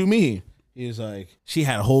like, yo, what you mean? He was like, she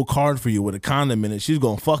had a whole card for you with a condom in it. She's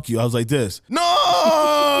gonna fuck you. I was like this. No!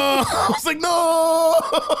 I was like, no!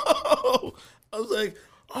 I was like,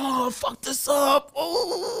 oh, fuck this up.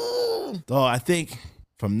 Oh. So I think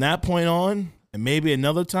from that point on, and maybe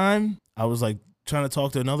another time, I was like trying to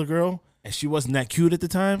talk to another girl, and she wasn't that cute at the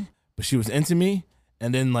time, but she was into me.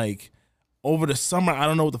 And then like over the summer, I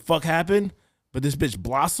don't know what the fuck happened, but this bitch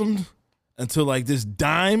blossomed until like this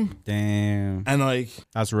dime. Damn. And like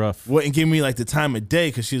That's rough. wouldn't give me like the time of day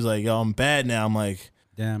because she was like, yo, I'm bad now. I'm like,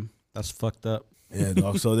 Damn. That's fucked up. yeah,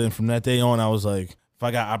 dog. So then from that day on, I was like, if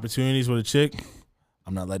I got opportunities with a chick,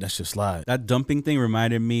 I'm not letting that shit slide. That dumping thing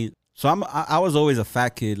reminded me. So I was always a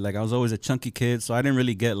fat kid. Like I was always a chunky kid. So I didn't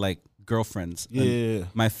really get like girlfriends. Yeah. And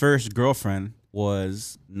my first girlfriend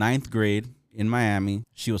was 9th grade in Miami.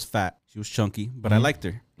 She was fat. She was chunky, but I liked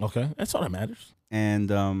her. Okay. That's all that matters.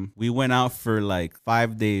 And we went out for like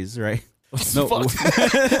 5 days, right? No.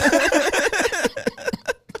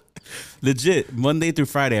 Legit, Monday through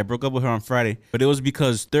Friday. I broke up with her on Friday. But it was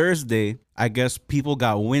because Thursday, I guess people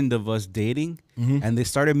got wind of us dating, and they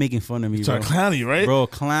started making fun of me. Start clowning you, right? Bro,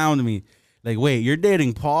 clowned me. Like, wait, you're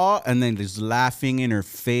dating Paul? And then just laughing in her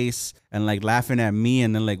face and like laughing at me.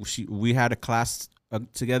 And then like we had a class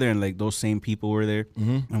together, and like those same people were there.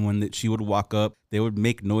 And when she would walk up, they would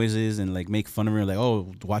make noises and like make fun of her, like,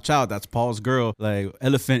 oh, watch out, that's Paul's girl, like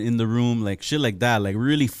elephant in the room, like shit like that, like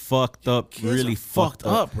really fucked up. Kids really are fucked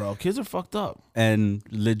up, bro. Kids are fucked up. And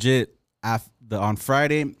legit, on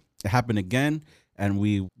Friday it happened again,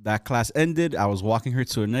 and that class ended. I was walking her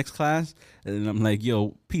to her next class, and I'm like,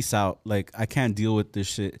 yo, peace out, like I can't deal with this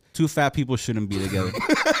shit. Two fat people shouldn't be together.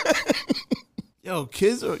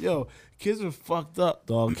 Kids are fucked up,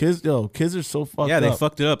 dog. Kids are so fucked up. Yeah, they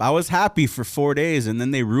fucked it up. I was happy for 4 days, and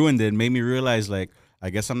then they ruined it and made me realize, like,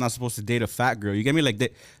 I guess I'm not supposed to date a fat girl. You get me? Like they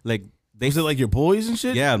Was it like your boys and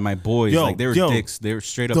shit? yeah, my boys, like they were dicks. They were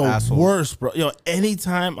straight up The assholes. worst, bro.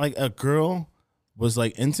 Anytime like a girl was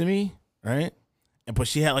like into me, right? But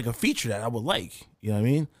she had like a feature that I would like. You know what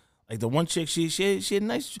I mean? Like the one chick, she had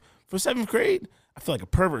nice for 7th grade. I feel like a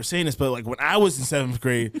pervert saying this, but like when I was in 7th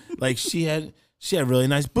grade, like she had really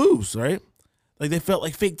nice boobs, right? Like they felt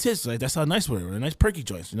like fake tits. Like that's how nice they were. Nice perky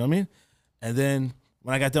joints, you know what I mean? And then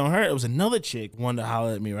when I got done with her, it was another chick wanted to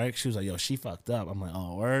holler at me, right? She was like, yo, she fucked up. I'm like,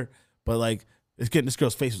 oh, word. But like, this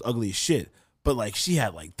girl's face was ugly as shit. But like, she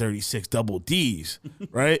had like 36 double D's,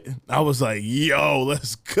 right? I was like, yo,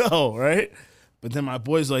 let's go, right? But then my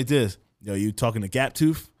boy's like this, yo, you talking to Gap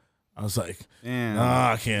Tooth? I was like, Damn.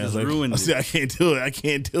 nah, I can't. Just I was like, ruined it. I can't do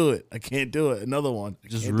it. I can't do it. Another one.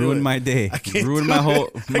 Just ruined my day. I can't Ruined do my it. whole.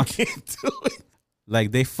 I can't do it.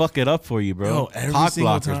 Like they fuck it up for you, bro. Yo, every Cock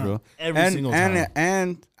single blockers, time. bro. Every single time.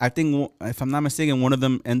 And I think, if I'm not mistaken, one of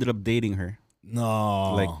them ended up dating her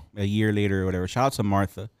No. like a year later or whatever. Shout out to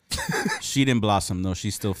Martha. She didn't blossom though.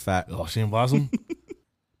 She's still fat. Oh, she didn't blossom?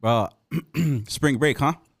 Bro, spring break,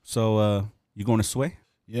 huh? So you going to Sway?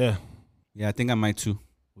 Yeah. Yeah, I think I might too.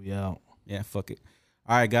 We out. Yeah, fuck it.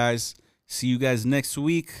 All right, guys. See you guys next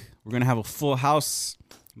week. We're gonna have a full house.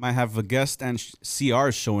 Might have a guest and CR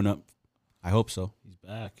is showing up. I hope so. He's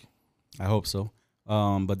back. I hope so.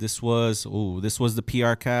 But this was the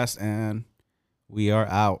PR cast, and we are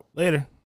out. Later.